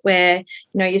like where, you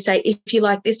know, you say, if you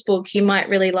like this book, you might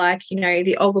really like, you know,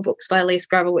 the Olga books by Elise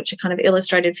Gravel, which are kind of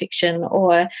illustrated fiction,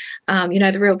 or, you know,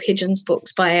 the Real Pigeons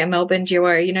books by a Melbourne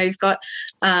duo. You know, you've got,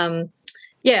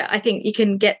 I think you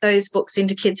can get those books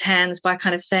into kids' hands by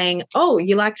kind of saying, oh,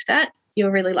 you liked that?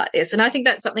 You'll really like this. And I think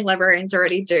that's something librarians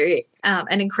already do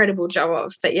an incredible job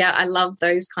of. But, yeah, I love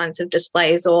those kinds of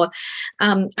displays. Or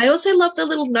I also love the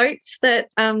little notes that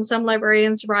some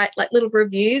librarians write, like little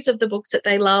reviews of the books that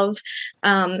they love,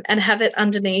 and have it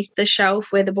underneath the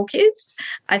shelf where the book is.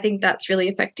 I think that's really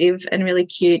effective and really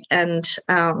cute, and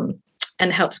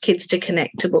helps kids to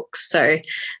connect to books. So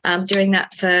doing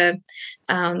that for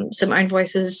some Own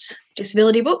Voices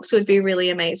disability books would be really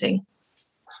amazing.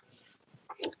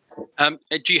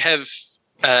 Do you have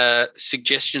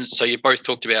suggestions? So you both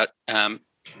talked about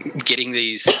getting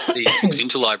these books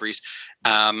into libraries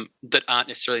that aren't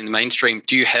necessarily in the mainstream.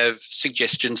 Do you have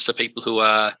suggestions for people who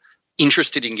are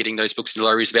interested in getting those books into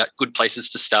libraries about good places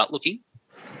to start looking?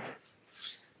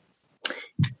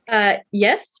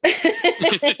 Yes.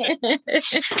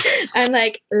 I'm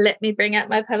like, let me bring out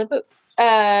my pile of books.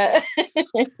 I'm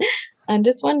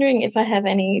just wondering if I have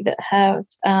any that have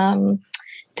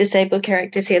disabled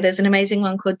characters here. There's an amazing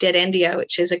one called Dead Endia,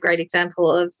 which is a great example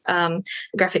of a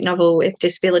graphic novel with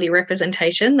disability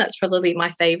representation. That's probably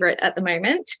my favourite at the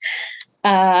moment.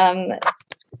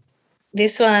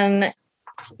 This one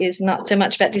is not so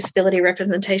much about disability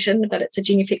representation, but it's a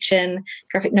junior fiction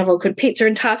graphic novel called Pizza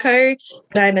and Taco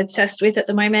that I'm obsessed with at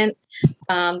the moment.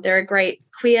 There are great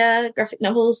queer graphic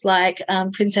novels like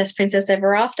Princess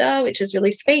Ever After, which is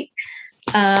really sweet.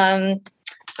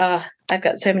 I've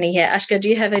got so many here. Ashka, do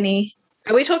you have any?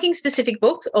 Are we talking specific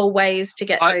books or ways to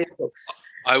get those books?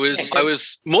 I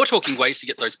was more talking ways to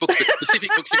get those books, but specific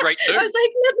books are great too. I was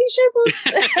like, let me show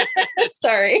books.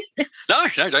 Sorry. No,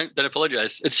 don't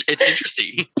apologise. It's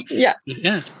interesting. Yeah.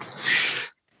 Yeah.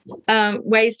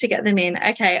 Ways to get them in.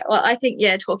 Okay. Well, I think,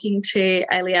 talking to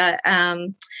Alia,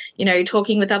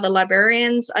 talking with other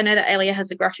librarians. I know that Alia has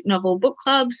a graphic novel book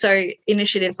club, so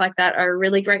initiatives like that are a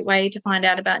really great way to find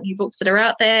out about new books that are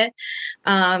out there.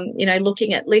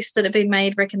 Looking at lists that have been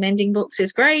made, recommending books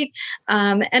is great.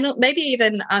 And maybe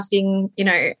even asking,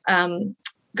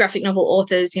 graphic novel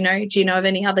authors, do you know of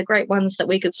any other great ones that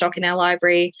we could stock in our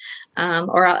library?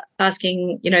 Or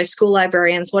asking, school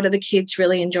librarians, what are the kids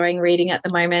really enjoying reading at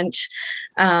the moment?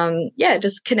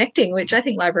 Just connecting, which I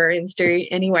think librarians do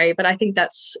anyway, but I think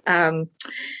that's the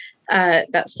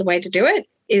way to do it,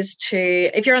 is to,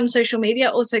 if you're on social media,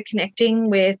 also connecting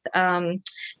with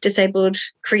disabled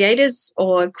creators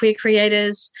or queer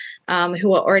creators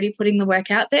who are already putting the work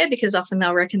out there, because often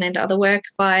they'll recommend other work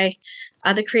by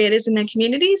other creators in their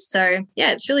communities. So,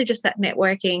 it's really just that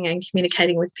networking and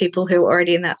communicating with people who are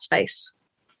already in that space.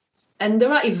 And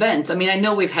there are events. I mean, I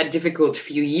know we've had difficult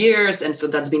few years, and so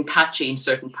that's been patchy in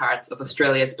certain parts of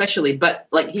Australia especially. But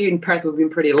like here in Perth, we've been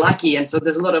pretty lucky. And so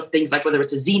there's a lot of things, like whether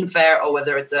it's a zine fair or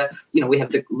whether it's we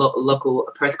have the local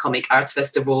Perth Comic Arts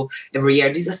Festival every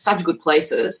year. These are such good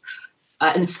places.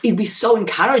 And it'd be so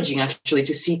encouraging, actually,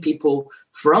 to see people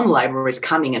from libraries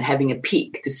coming and having a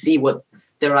peek to see what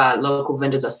there are local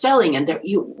vendors are selling. And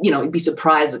you'd be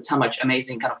surprised at how much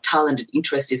amazing kind of talent and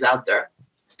interest is out there.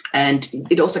 And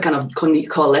it also kind of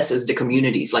coalesces the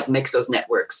communities, like makes those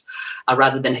networks,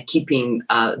 rather than keeping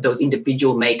those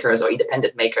individual makers or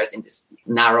independent makers in this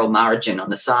narrow margin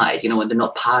on the side, when they're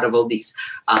not part of all these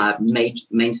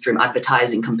mainstream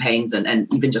advertising campaigns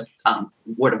and even just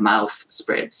word of mouth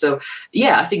spread. So,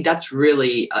 I think that's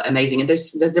really amazing. And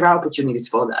there are opportunities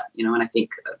for that, and I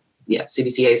think,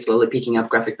 CBCA is slowly picking up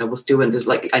graphic novels too. And there's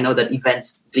I know that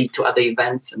events lead to other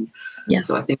events. And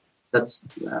so I think that's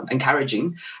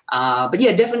encouraging. But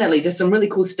definitely there's some really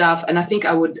cool stuff. And I think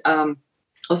I would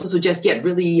also suggest,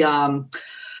 really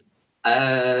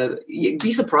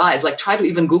be surprised. Like, try to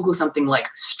even Google something like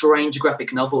strange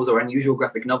graphic novels or unusual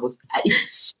graphic novels.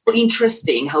 It's so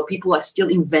interesting how people are still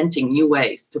inventing new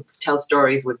ways to tell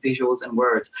stories with visuals and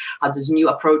words. How there's new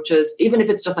approaches, even if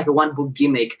it's just like a one book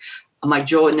gimmick. My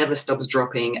jaw never stops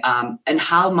dropping, and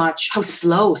how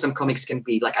slow some comics can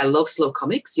be. Like, I love slow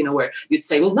comics, where you'd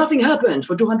say, well, nothing happened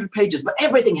for 200 pages, but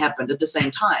everything happened at the same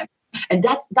time. And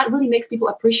that really makes people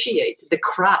appreciate the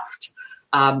craft.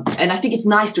 And I think it's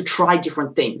nice to try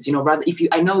different things, rather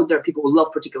I know there are people who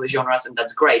love particular genres, and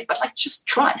that's great, but just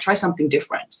try something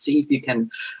different. See if you can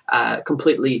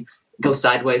completely go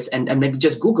sideways and maybe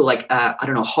just Google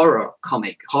horror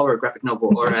comic, horror graphic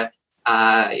novel, or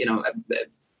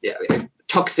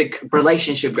toxic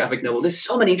relationship graphic novel. There's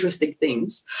so many interesting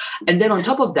things. And then on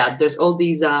top of that, there's all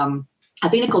these, I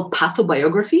think they're called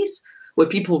pathobiographies, where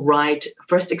people write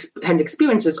first-hand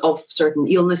experiences of certain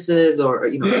illnesses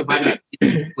or surviving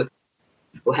with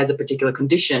who has a particular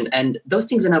condition. And those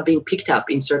things are now being picked up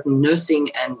in certain nursing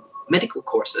and medical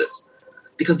courses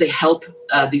because they help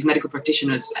these medical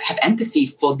practitioners have empathy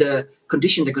for the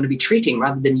condition they're going to be treating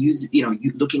rather than you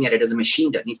looking at it as a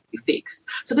machine that needs to be fixed.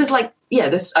 So there's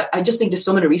I just think there's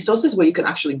so many resources where you can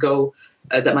actually go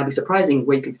that might be surprising,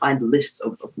 where you can find lists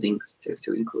of things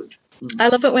to include. I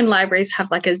love it when libraries have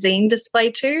like a zine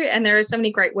display too, and there are so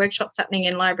many great workshops happening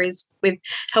in libraries with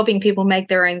helping people make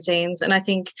their own zines, and I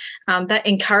think that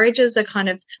encourages a kind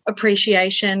of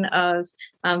appreciation of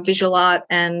visual art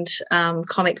and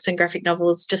comics and graphic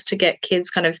novels, just to get kids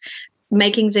kind of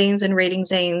making zines and reading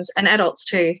zines, and adults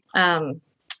too. So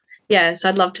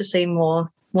I'd love to see more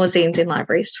zines in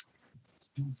libraries.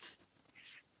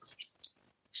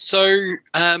 So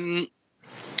coming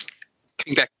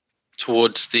back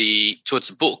towards the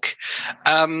book,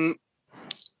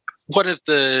 one of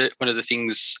the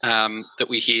things that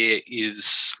we hear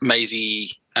is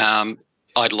Maisie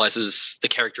idolizes the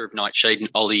character of Nightshade, and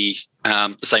Ollie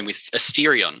the same with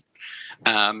Asterion.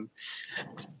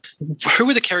 Who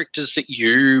were the characters that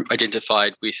you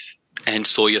identified with and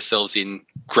saw yourselves in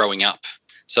growing up?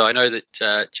 So I know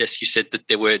that Jess, you said that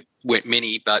there weren't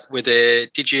many, but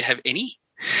did you have any?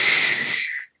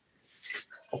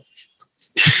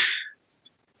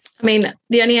 I mean,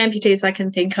 the only amputees I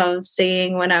can think of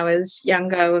seeing when I was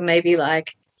younger were maybe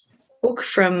like Hook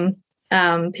from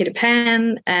Peter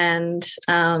Pan and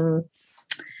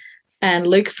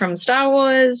Luke from Star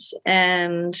Wars,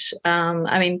 and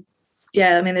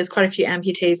there's quite a few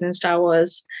amputees in Star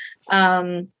Wars.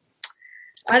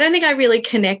 I don't think I really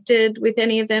connected with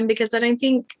any of them because I don't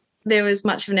think there was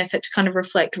much of an effort to kind of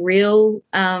reflect real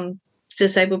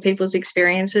disabled people's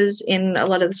experiences in a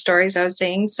lot of the stories I was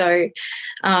seeing. So,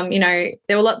 there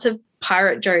were lots of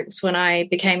pirate jokes when I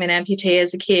became an amputee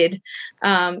as a kid.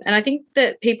 And I think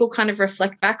that people kind of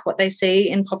reflect back what they see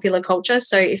in popular culture.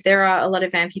 So if there are a lot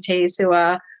of amputees who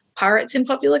are pirates in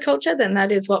popular culture, then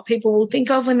that is what people will think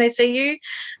of when they see you.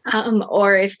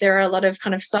 Or if there are a lot of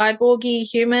kind of cyborgy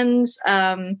humans,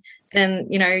 then,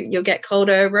 you'll get called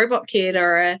a robot kid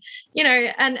or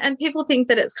and people think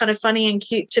that it's kind of funny and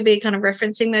cute to be kind of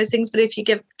referencing those things. But if you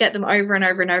get them over and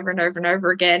over and over and over and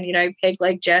over again, peg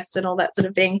leg Jess and all that sort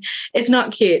of thing, it's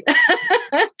not cute.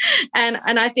 and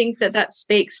I think that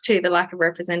speaks to the lack of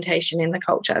representation in the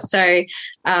culture. So,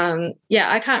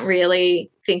 I can't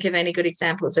really think of any good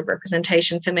examples of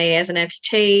representation for me as an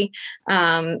amputee.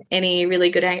 Any really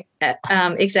good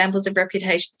examples of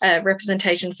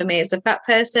representation for me as a fat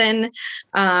person,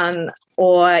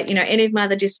 or any of my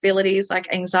other disabilities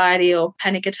like anxiety or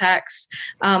panic attacks.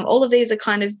 All of these are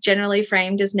kind of generally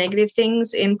framed as negative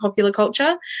things in popular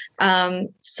culture.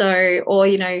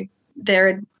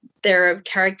 They're a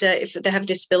character. If they have a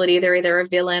disability, they're either a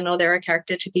villain or they're a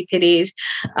character to be pitied.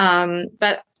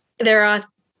 But there are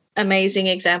amazing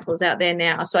examples out there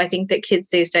now. So I think that kids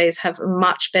these days have a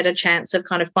much better chance of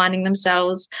kind of finding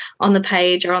themselves on the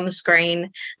page or on the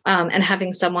screen, and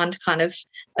having someone to kind of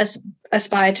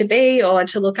aspire to be or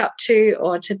to look up to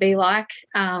or to be like.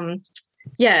 And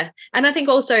I think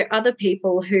also other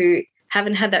people who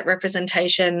haven't had that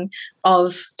representation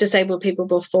of disabled people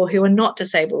before, who are not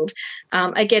disabled,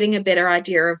 are getting a better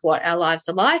idea of what our lives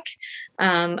are like,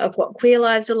 of what queer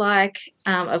lives are like,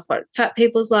 of what fat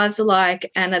people's lives are like,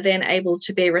 and are then able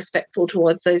to be respectful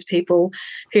towards those people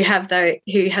who have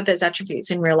those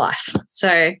attributes in real life.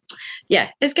 So,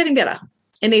 it's getting better.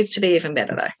 It needs to be even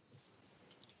better, though.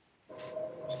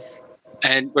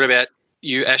 And what about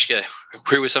you, Ashka?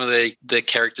 Who were some of the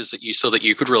characters that you saw that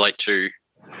you could relate to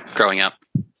growing up?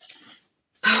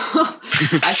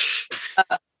 I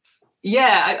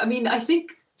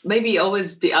think maybe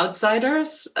always the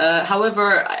outsiders.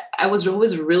 However, I was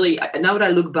always really, now that I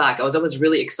look back, I was always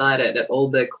really excited at all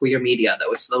the queer media that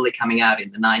was slowly coming out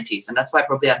in the 90s. And that's why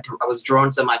probably I was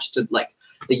drawn so much to like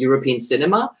the European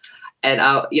cinema. And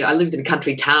I lived in a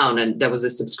country town, and there was a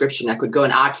subscription. I could go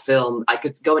an art film. I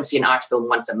could go and see an art film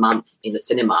once a month in the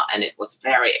cinema, and it was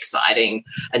very exciting.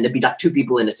 And there'd be like two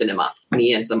people in the cinema,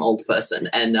 me and some old person.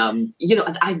 And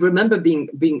I remember being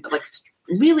like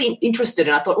really interested,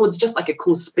 and I thought, it's just like a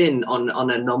cool spin on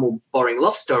a normal boring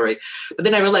love story. But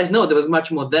then I realized, no, there was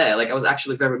much more there. Like I was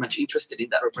actually very much interested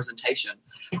in that representation,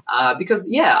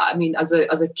 because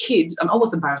as a kid, I'm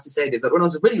almost embarrassed to say this, but when I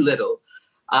was really little,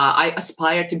 I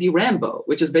aspire to be Rambo,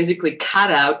 which is basically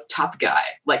cut out tough guy.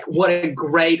 Like, what a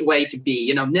great way to be,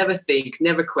 you know, never think,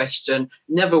 never question,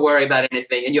 never worry about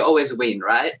anything, and you always win,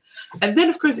 right? And then,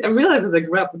 of course, I realized as I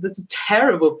grew up that that's a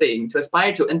terrible thing to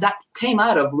aspire to. And that came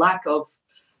out of lack of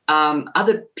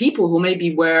other people who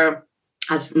maybe were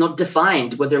as not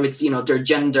defined, whether it's, you know, their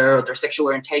gender or their sexual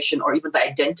orientation or even the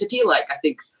identity. Like, I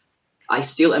think I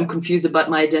still am confused about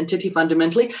my identity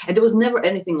fundamentally, and there was never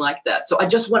anything like that. So I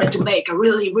just wanted to make a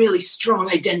really, really strong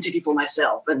identity for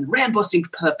myself, and Rambo seemed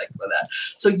perfect for that.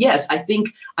 So yes, I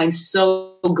think I'm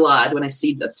so glad when I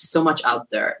see that so much out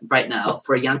there right now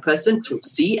for a young person to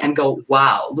see and go,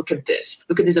 wow, look at this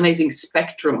amazing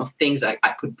spectrum of things I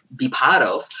could be part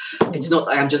of. It's not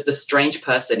like I'm just a strange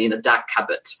person in a dark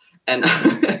cupboard. And,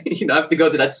 you know, I have to go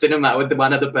to that cinema with the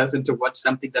one other person to watch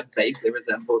something that vaguely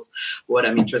resembles what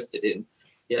I'm interested in.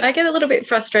 Yeah. I get a little bit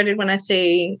frustrated when I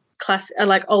see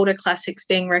older classics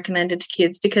being recommended to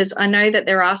kids, because I know that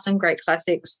there are some great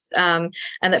classics and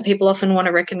that people often want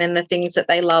to recommend the things that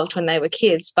they loved when they were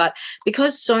kids. But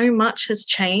because so much has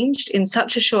changed in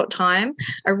such a short time,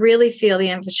 I really feel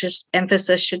the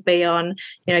emphasis should be on,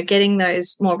 you know, getting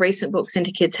those more recent books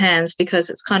into kids' hands, because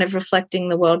it's kind of reflecting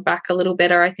the world back a little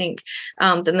better, I think,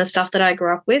 than the stuff that I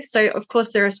grew up with. So, of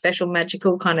course, there are special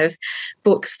magical kind of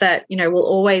books that, you know, will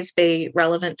always be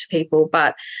relevant to people.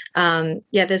 But,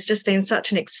 there's just been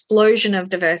such an explosion of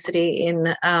diversity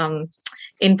in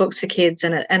books for kids,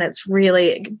 and it's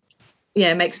really,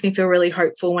 it makes me feel really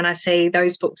hopeful when I see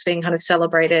those books being kind of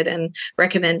celebrated and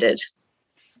recommended.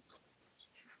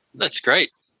 That's great.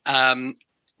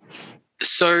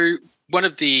 So one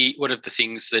of the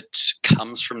things that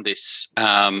comes from this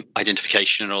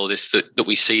identification and all this that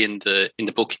we see in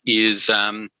the book is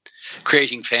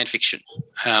creating fan fiction,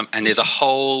 and there's a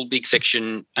whole big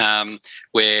section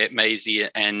where Maisie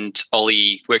and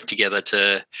Ollie work together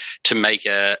to make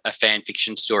a fan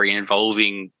fiction story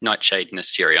involving Nightshade and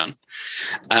Asterion.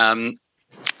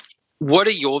 What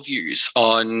are your views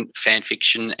on fan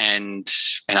fiction and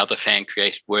other fan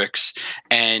created works,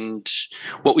 and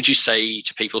what would you say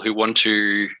to people who want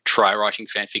to try writing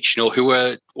fan fiction, or who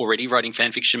are already writing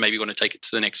fan fiction, maybe want to take it to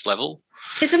the next level?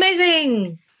 It's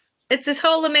amazing. It's this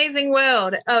whole amazing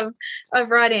world of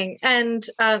writing, and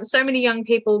so many young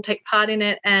people take part in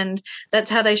it, and that's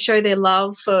how they show their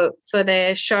love for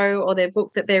their show or their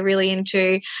book that they're really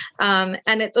into. And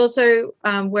it's also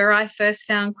where I first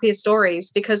found queer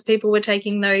stories, because people were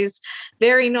taking those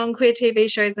very non-queer TV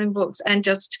shows and books and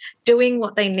just doing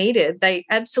what they needed. They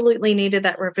absolutely needed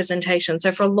that representation.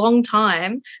 So for a long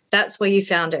time, that's where you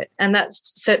found it, and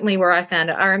that's certainly where I found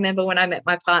it. I remember when I met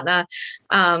my partner,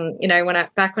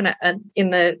 in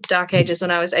the dark ages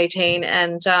when I was 18,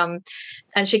 and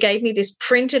she gave me this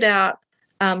printed out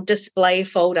display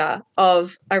folder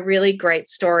of a really great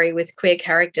story with queer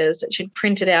characters that she'd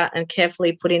printed out and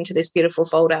carefully put into this beautiful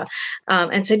folder,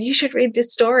 and said, you should read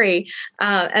this story.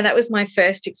 And that was my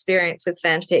first experience with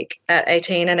fanfic at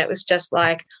 18, and it was just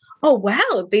like, oh,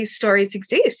 wow, these stories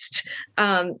exist.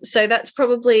 So that's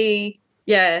probably,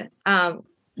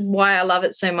 why I love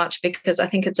it so much, because I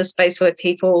think it's a space where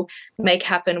people make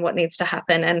happen what needs to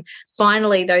happen. And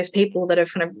finally, those people that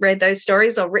have kind of read those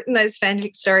stories or written those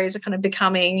fanfic stories are kind of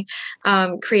becoming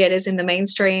creators in the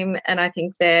mainstream. And I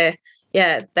think a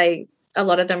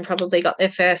lot of them probably got their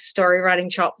first story writing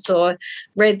chops or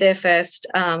read their first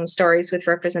stories with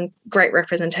great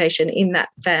representation in that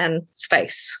fan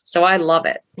space. So I love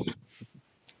it.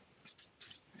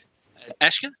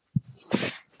 Ashka?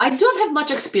 I don't have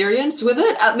much experience with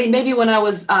it. I mean, maybe when I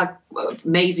was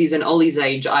Maisie's and Ollie's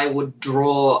age, I would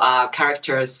draw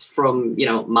characters from, you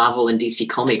know, Marvel and DC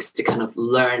Comics to kind of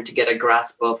learn to get a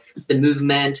grasp of the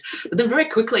movement. But then very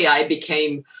quickly I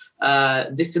became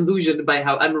disillusioned by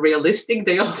how unrealistic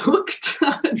they all looked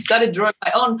and started drawing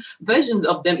my own versions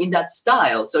of them in that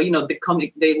style. So, you know, the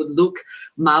comic, they would look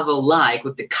Marvel-like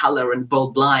with the color and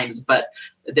bold lines, but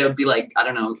there would be like, I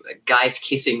don't know, guys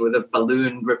kissing with a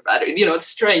balloon, you know,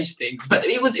 strange things. But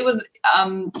it was.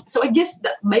 So I guess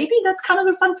that maybe that's kind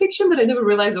of a fun fiction that I never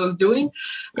realized I was doing.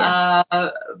 Yeah.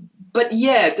 But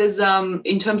yeah, there's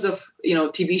in terms of, you know,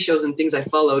 TV shows and things I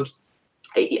followed.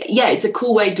 Yeah, it's a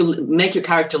cool way to make your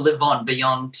character live on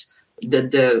beyond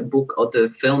the book or the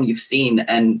film you've seen,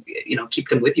 and, you know, keep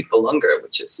them with you for longer,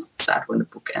 which is sad when the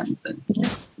book ends and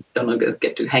don't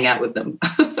get to hang out with them.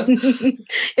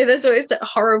 Yeah, there's always that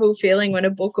horrible feeling when a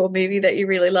book or movie that you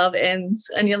really love ends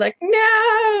and you're like,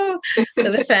 no. So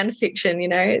the fan fiction, you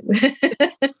know,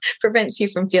 prevents you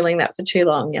from feeling that for too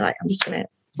long. You're like, I'm just going to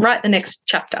write the next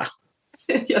chapter.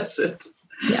 That's it.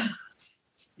 Yeah.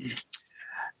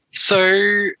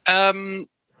 So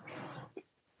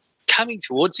coming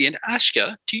towards the end,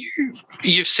 Ashka,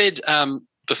 you've said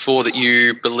before that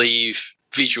you believe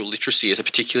visual literacy is a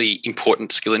particularly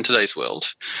important skill in today's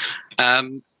world.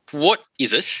 What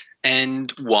is it,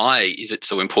 and why is it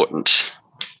so important?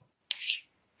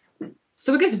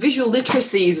 So I guess visual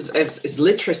literacy is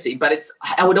literacy, but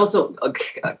I would also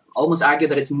almost argue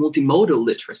that it's multimodal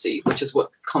literacy, which is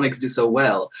what comics do so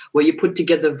well, where you put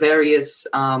together various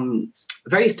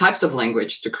types of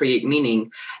language to create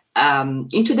meaning.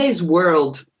 In today's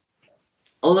world,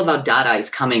 all of our data is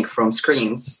coming from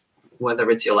screens, whether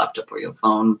it's your laptop or your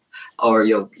phone or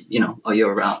your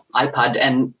iPad,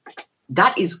 and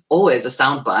that is always a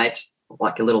soundbite,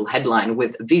 like a little headline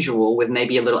with visual, with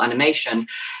maybe a little animation.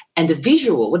 And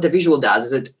what the visual does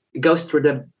is it goes through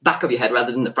the back of your head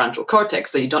rather than the frontal cortex.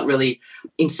 So you don't really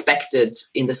inspect it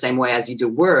in the same way as you do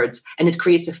words. And it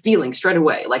creates a feeling straight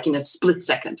away, like in a split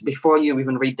second before you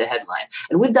even read the headline.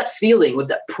 And with that feeling, with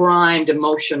that primed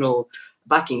emotional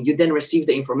backing, you then receive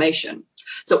the information.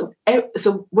 So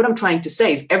what I'm trying to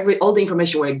say is all the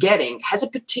information we're getting has a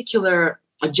particular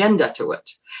agenda to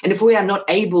it. And if we are not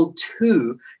able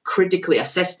to critically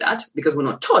assess that, because we're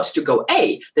not taught to go,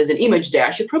 there's an image there, I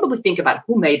should probably think about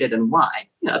who made it and why.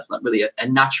 It's not really a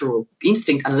natural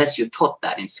instinct unless you're taught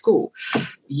that in school.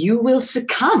 You will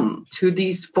succumb to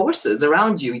these forces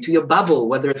around you, to your bubble,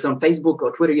 whether it's on Facebook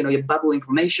or Twitter, your bubble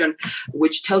information,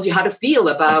 which tells you how to feel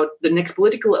about the next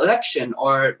political election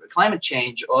or climate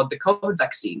change or the COVID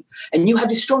vaccine. And you have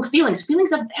these strong feelings.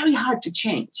 Feelings are very hard to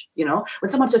change. When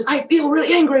someone says, I feel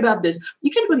really angry about this,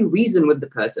 you can't really reason with the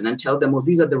person and tell them, well,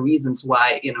 these are the reasons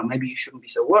why, maybe you shouldn't be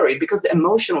so worried, because the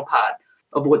emotional part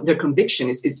of what their conviction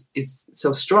is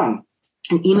so strong.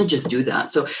 And images do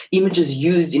that. So images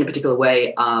used in a particular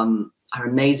way are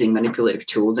amazing manipulative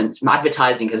tools, and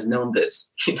advertising has known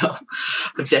this,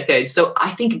 for decades. So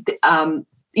I think,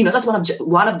 that's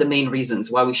one of the main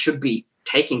reasons why we should be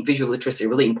taking visual literacy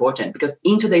really important, because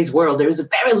in today's world, there is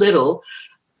very little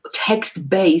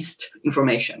text-based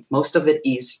information. Most of it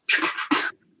is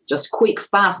just quick,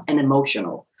 fast, and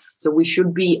emotional. So we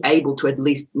should be able to at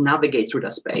least navigate through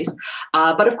that space.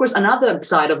 But of course, another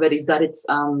side of it is that it's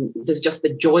there's just the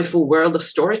joyful world of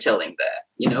storytelling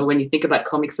there. When you think about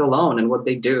comics alone and what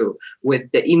they do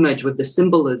with the image, with the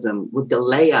symbolism, with the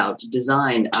layout,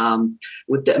 design,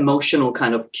 with the emotional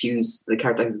kind of cues the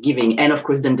character is giving, and of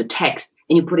course then the text,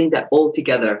 and you're putting that all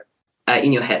together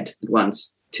in your head at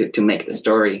once to make the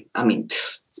story. I mean,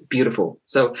 it's beautiful.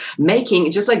 So making,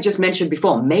 just like just mentioned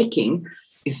before, making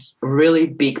is a really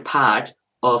big part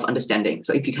of understanding.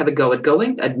 So if you have a go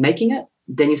at making it,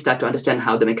 then you start to understand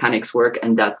how the mechanics work,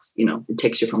 and that's, it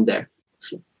takes you from there.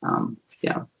 So,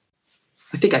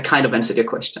 I think I kind of answered your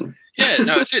question. Yeah,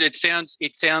 no, it's good. It sounds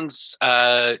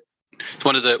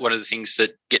one of the things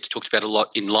that gets talked about a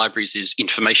lot in libraries is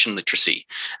information literacy,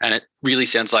 and it really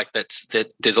sounds like that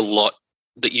there's a lot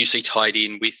that you see tied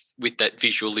in with that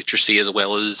visual literacy as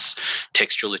well as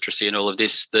textual literacy and all of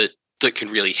this that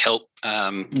can really help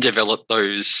develop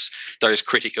those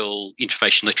critical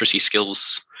information literacy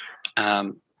skills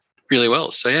really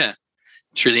well. So yeah,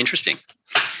 it's really interesting.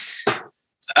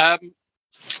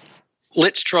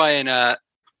 Let's try and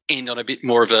end on a bit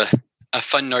more of a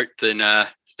fun note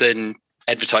than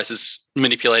advertisers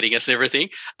manipulating us and everything.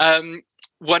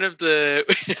 One of the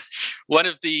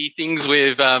things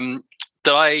with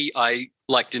that I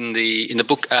liked in the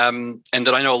book, and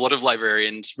that I know a lot of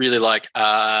librarians really like,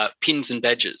 pins and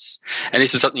badges. And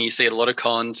this is something you see at a lot of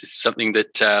cons. This is something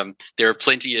that there are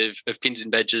plenty of pins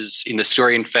and badges in the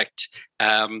story. In fact,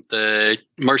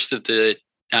 most of the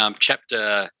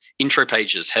chapter intro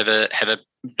pages have a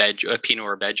badge, a pin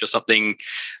or a badge or something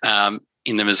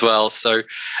in them as well. So,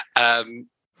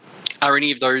 are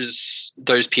any of those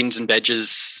pins and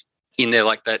badges in there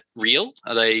like that real?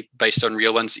 Are they based on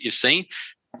real ones that you've seen?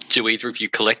 Do either of you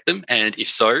collect them? And if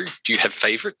so, do you have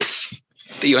favourites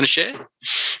that you want to share?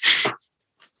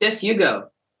 Yes, you go.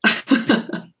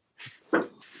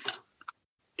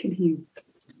 Can you?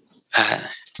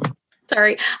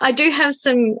 Sorry, I do have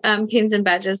some pins and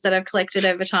badges that I've collected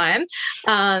over time.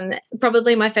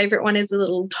 Probably my favourite one is the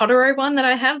little Totoro one that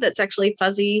I have that's actually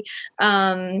fuzzy.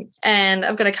 And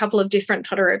I've got a couple of different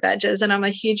Totoro badges, and I'm a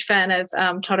huge fan of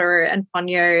Totoro and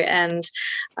Ponyo and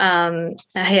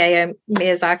Hayao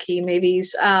Miyazaki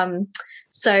movies.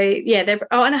 So yeah,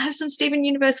 and I have some Steven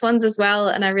Universe ones as well,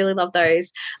 and I really love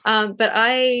those. But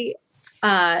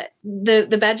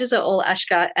the badges are all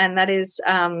Ashka, and that is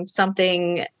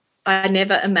something I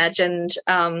never imagined.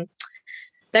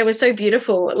 They were so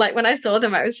beautiful. Like when I saw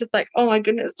them, I was just like, oh my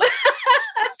goodness.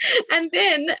 And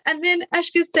then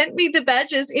Ashka sent me the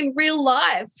badges in real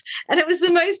life, and it was the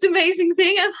most amazing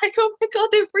thing. I'm like, oh my God,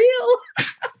 they're real.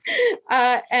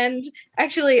 And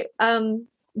actually,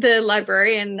 the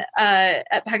librarian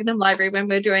at Pakenham Library, when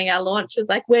we were doing our launch, was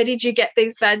like, where did you get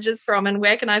these badges from, and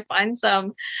where can I find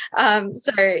some?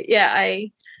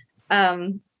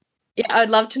 I'd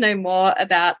love to know more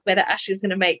about whether Ashka's going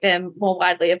to make them more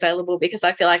widely available, because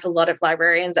I feel like a lot of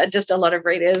librarians and just a lot of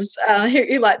readers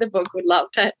who like the book would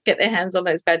love to get their hands on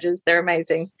those badges. They're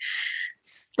amazing.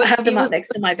 But I have them up next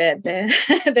to my bed. They're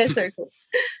so cool.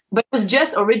 But it was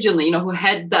Jess originally, who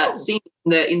had that scene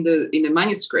in the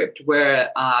manuscript where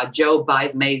Joe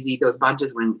buys Maisie those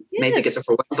badges when Maisie gets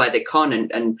overwhelmed by the con,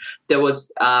 and there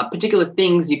was particular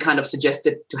things you kind of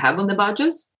suggested to have on the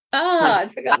badges. Oh,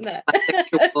 I'd forgotten that.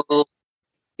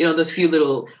 Those few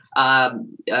little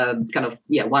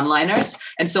one-liners.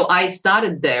 And so I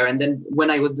started there. And then when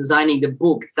I was designing the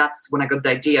book, that's when I got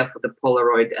the idea for the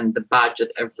Polaroid and the badge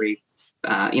at every,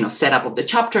 setup of the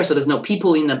chapter. So there's no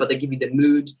people in them, but they give you the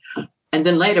mood. And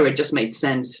then later it just made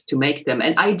sense to make them.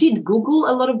 And I did Google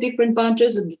a lot of different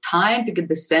badges at the time to get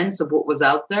the sense of what was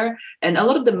out there. And a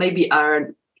lot of them maybe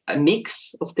are a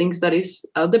mix of things that is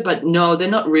out there, but no, they're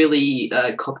not really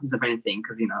copies of anything,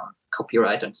 because it's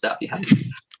copyright and stuff. You have to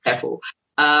be careful.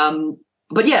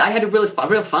 But yeah, I had a real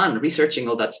fun researching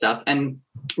all that stuff, and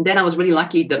then I was really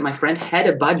lucky that my friend had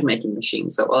a badge making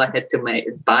machine, so all I had to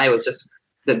buy was just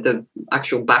the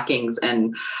actual backings,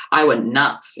 and I went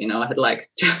nuts. I had like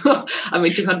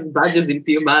 200 badges in a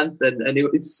few months, and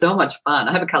it's so much fun.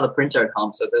 I have a color printer at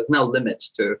home, so there's no limit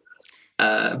to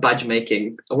badge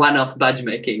making, one-off badge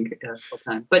making all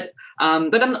time. But I'm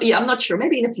not sure.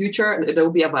 Maybe in the future it will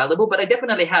be available. But I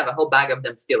definitely have a whole bag of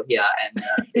them still here, and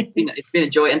it's been a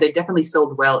joy. And they definitely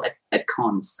sold well at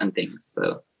cons and things.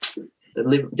 So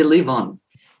they live on.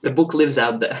 The book lives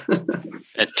out there.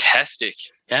 Fantastic.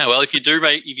 Yeah. Well, if you do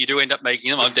end up making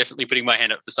them, I'm definitely putting my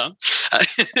hand up for some.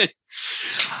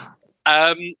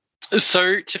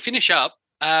 So to finish up,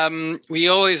 we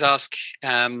always ask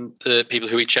the people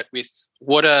who we chat with,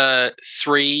 what are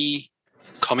 3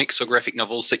 comics or graphic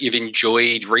novels that you've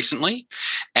enjoyed recently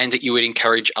and that you would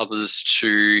encourage others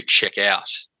to check out?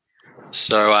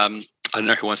 So I don't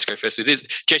know who wants to go first with this.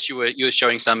 Jess, you were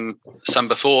showing some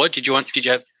before. Did you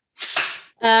have?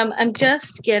 I'm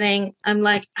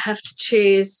like, I have to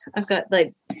choose. I've got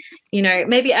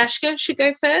maybe Ashka should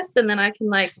go first, and then I can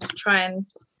try and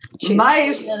choose.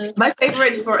 My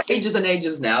favorite for ages and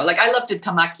ages now. I loved the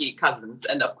Tamaki cousins,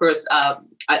 and of course I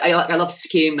love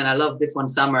Skim, and I love this one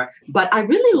Summer. But I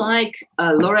really like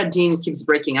Laura Dean Keeps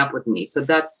Breaking Up With Me. So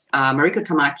that's Mariko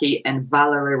Tamaki and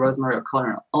Valerie Rosemary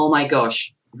O'Connor. Oh my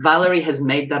gosh. Valerie has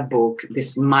made that book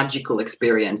this magical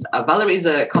experience. Valerie is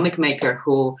a comic maker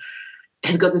who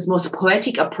has got this most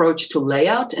poetic approach to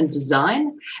layout and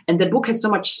design. And the book has so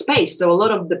much space. So a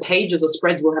lot of the pages or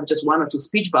spreads will have just 1 or 2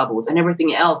 speech bubbles, and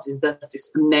everything else is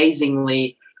this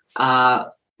amazingly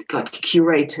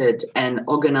curated and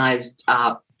organized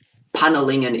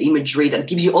paneling and imagery that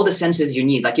gives you all the senses you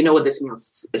need. What this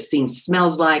scene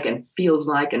smells like and feels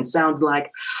like and sounds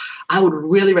like. I would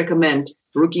really recommend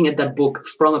looking at that book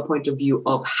from a point of view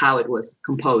of how it was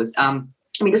composed.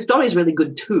 The story is really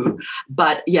good too,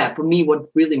 but yeah, for me, what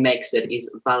really makes it is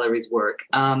Valerie's work.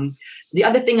 The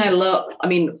other thing I love,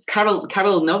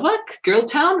 Carol Novak, Girl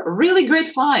Town, really great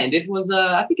find. It was,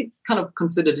 I think it's kind of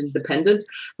considered independent,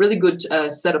 really good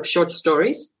set of short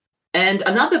stories. And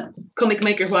another comic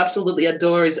maker who I absolutely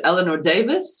adore is Eleanor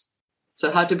Davis. So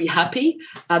How to Be Happy.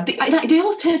 They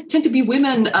all tend to be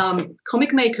women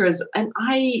comic makers. And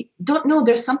I don't know,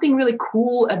 there's something really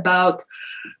cool about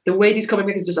the way these comic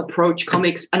makers just approach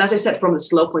comics. And as I said, from a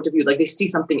slow point of view, they see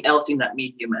something else in that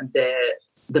medium. And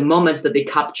the moments that they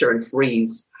capture and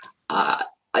freeze are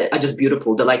just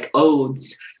beautiful. They're like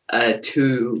odes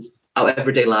to our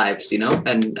everyday lives,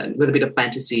 and with a bit of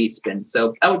fantasy spin.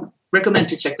 So I would recommend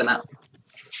to check them out.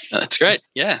 That's great.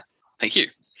 Yeah. Thank you.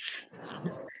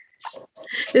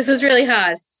 This was really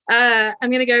hard. I'm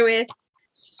going to go with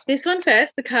this one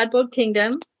first, The Cardboard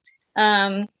Kingdom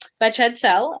by Chad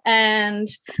Sell. And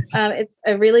it's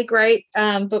a really great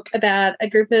book about a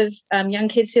group of young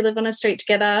kids who live on a street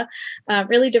together,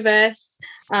 really diverse.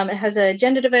 It has a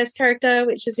gender diverse character,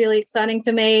 which is really exciting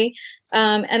for me.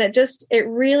 And it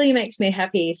really makes me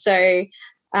happy. So,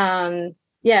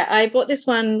 I bought this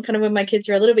one kind of when my kids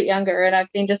were a little bit younger, and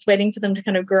I've been just waiting for them to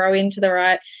kind of grow into the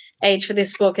right age for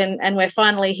this book, and we're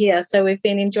finally here. So we've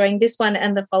been enjoying this one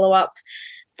and the follow-up,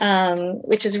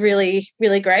 which is really,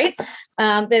 really great.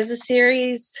 There's a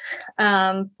series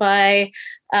by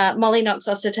Molly Knox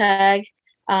Ostertag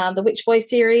the Witch Boy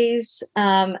series,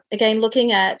 again,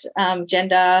 looking at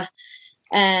gender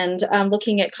and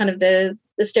looking at kind of the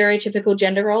stereotypical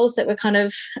gender roles that we're kind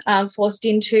of forced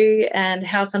into and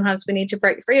how sometimes we need to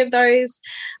break free of those.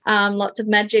 Lots of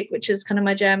magic, which is kind of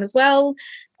my jam as well.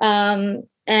 And,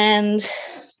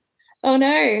 oh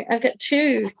no, I've got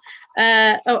two.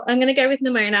 I'm going to go with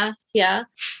Nimona here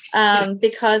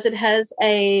because it has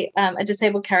a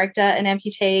disabled character, an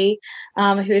amputee,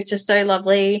 who is just so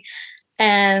lovely.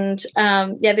 And,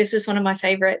 this is one of my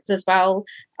favourites as well.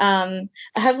 I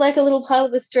have like a little pile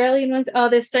of Australian ones. Oh,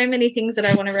 there's so many things that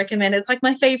I want to recommend. It's like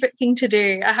my favourite thing to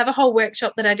do. I have a whole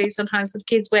workshop that I do sometimes with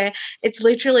kids where it's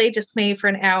literally just me for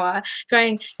an hour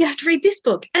going, you have to read this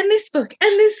book and this book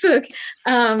and this book.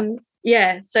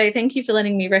 So thank you for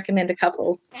letting me recommend a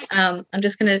couple. I'm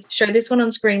just going to show this one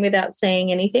on screen without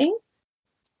saying anything.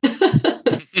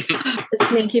 The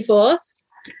Sneaky Fourth.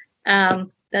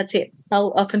 That's it.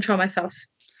 I'll control myself.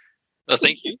 Well,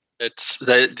 thank you. They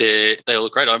all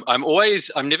look great.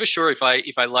 I'm never sure if I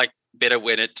like better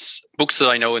when it's books that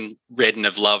I know and read and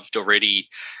have loved already,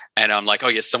 and I'm like, oh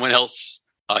yes, someone else.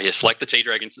 Oh yes, like the Tea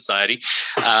Dragon Society.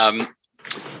 And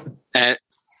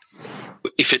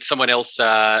if it's someone else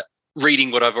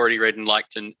reading what I've already read and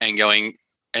liked and going,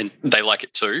 and they like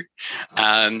it too,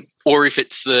 or if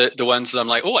it's the ones that I'm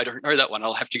like, oh, I don't know that one.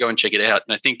 I'll have to go and check it out.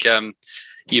 And I think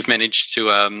you've managed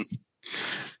to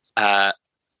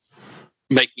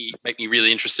make me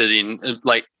really interested in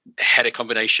had a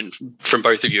combination from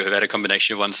both of you. Have had a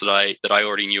combination of ones that I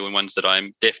already knew and ones that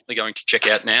I'm definitely going to check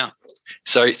out now.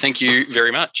 So thank you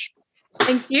very much.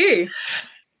 Thank you,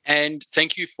 and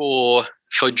thank you for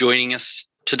joining us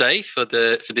today for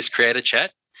this creator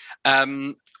chat.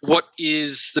 What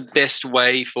is the best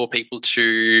way for people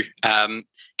to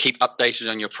keep updated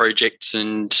on your projects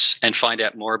and find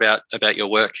out more about your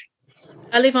work?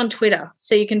 I live on Twitter,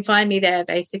 so you can find me there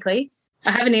basically.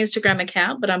 I have an Instagram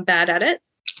account, but I'm bad at it.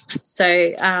 So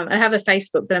I have a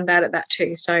Facebook, but I'm bad at that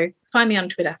too. So find me on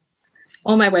Twitter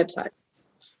or my website.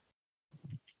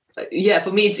 Yeah,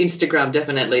 for me, it's Instagram,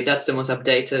 definitely. That's the most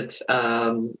updated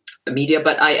media,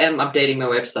 but I am updating my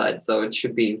website, so it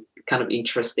should be kind of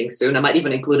interesting soon. I might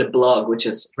even include a blog, which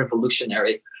is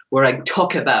revolutionary, where I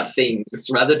talk about things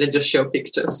rather than just show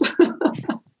pictures.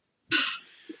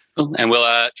 And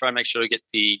we'll try and make sure to get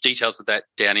the details of that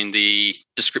down in the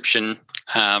description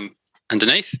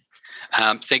underneath.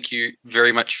 Thank you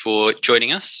very much for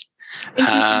joining us. Thank you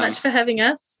so much for having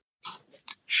us.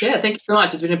 Yeah, thank you so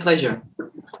much. It's been a pleasure.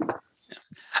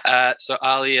 So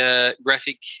Alia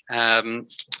Graphic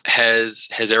has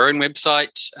their own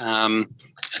website.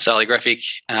 It's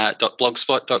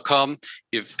aliagraphic.blogspot.com.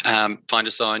 You find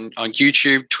us on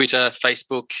YouTube, Twitter,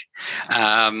 Facebook,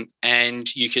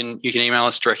 and you can email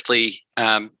us directly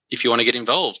if you want to get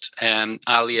involved.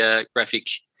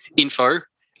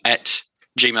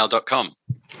 aliagraphicinfo@gmail.com.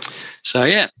 So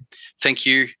yeah, thank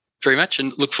you very much,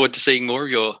 and look forward to seeing more of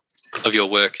your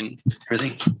work and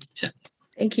everything. Yeah.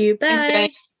 Thank you. Bye. Thanks,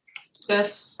 Jane.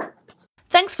 Yes.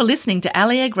 Thanks for listening to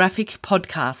Alia Graphic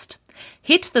Podcast.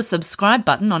 Hit the subscribe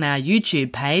button on our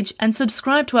YouTube page and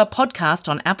subscribe to our podcast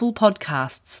on Apple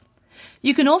Podcasts.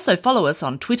 You can also follow us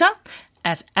on Twitter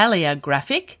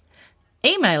 @AliaGraphic,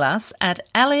 email us at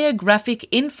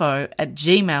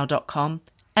aliagraphicinfo@gmail.com,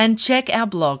 and check our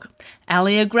blog,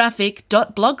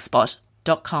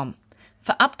 aliagraphic.blogspot.com,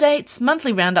 for updates,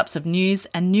 monthly roundups of news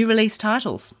and new release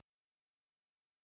titles.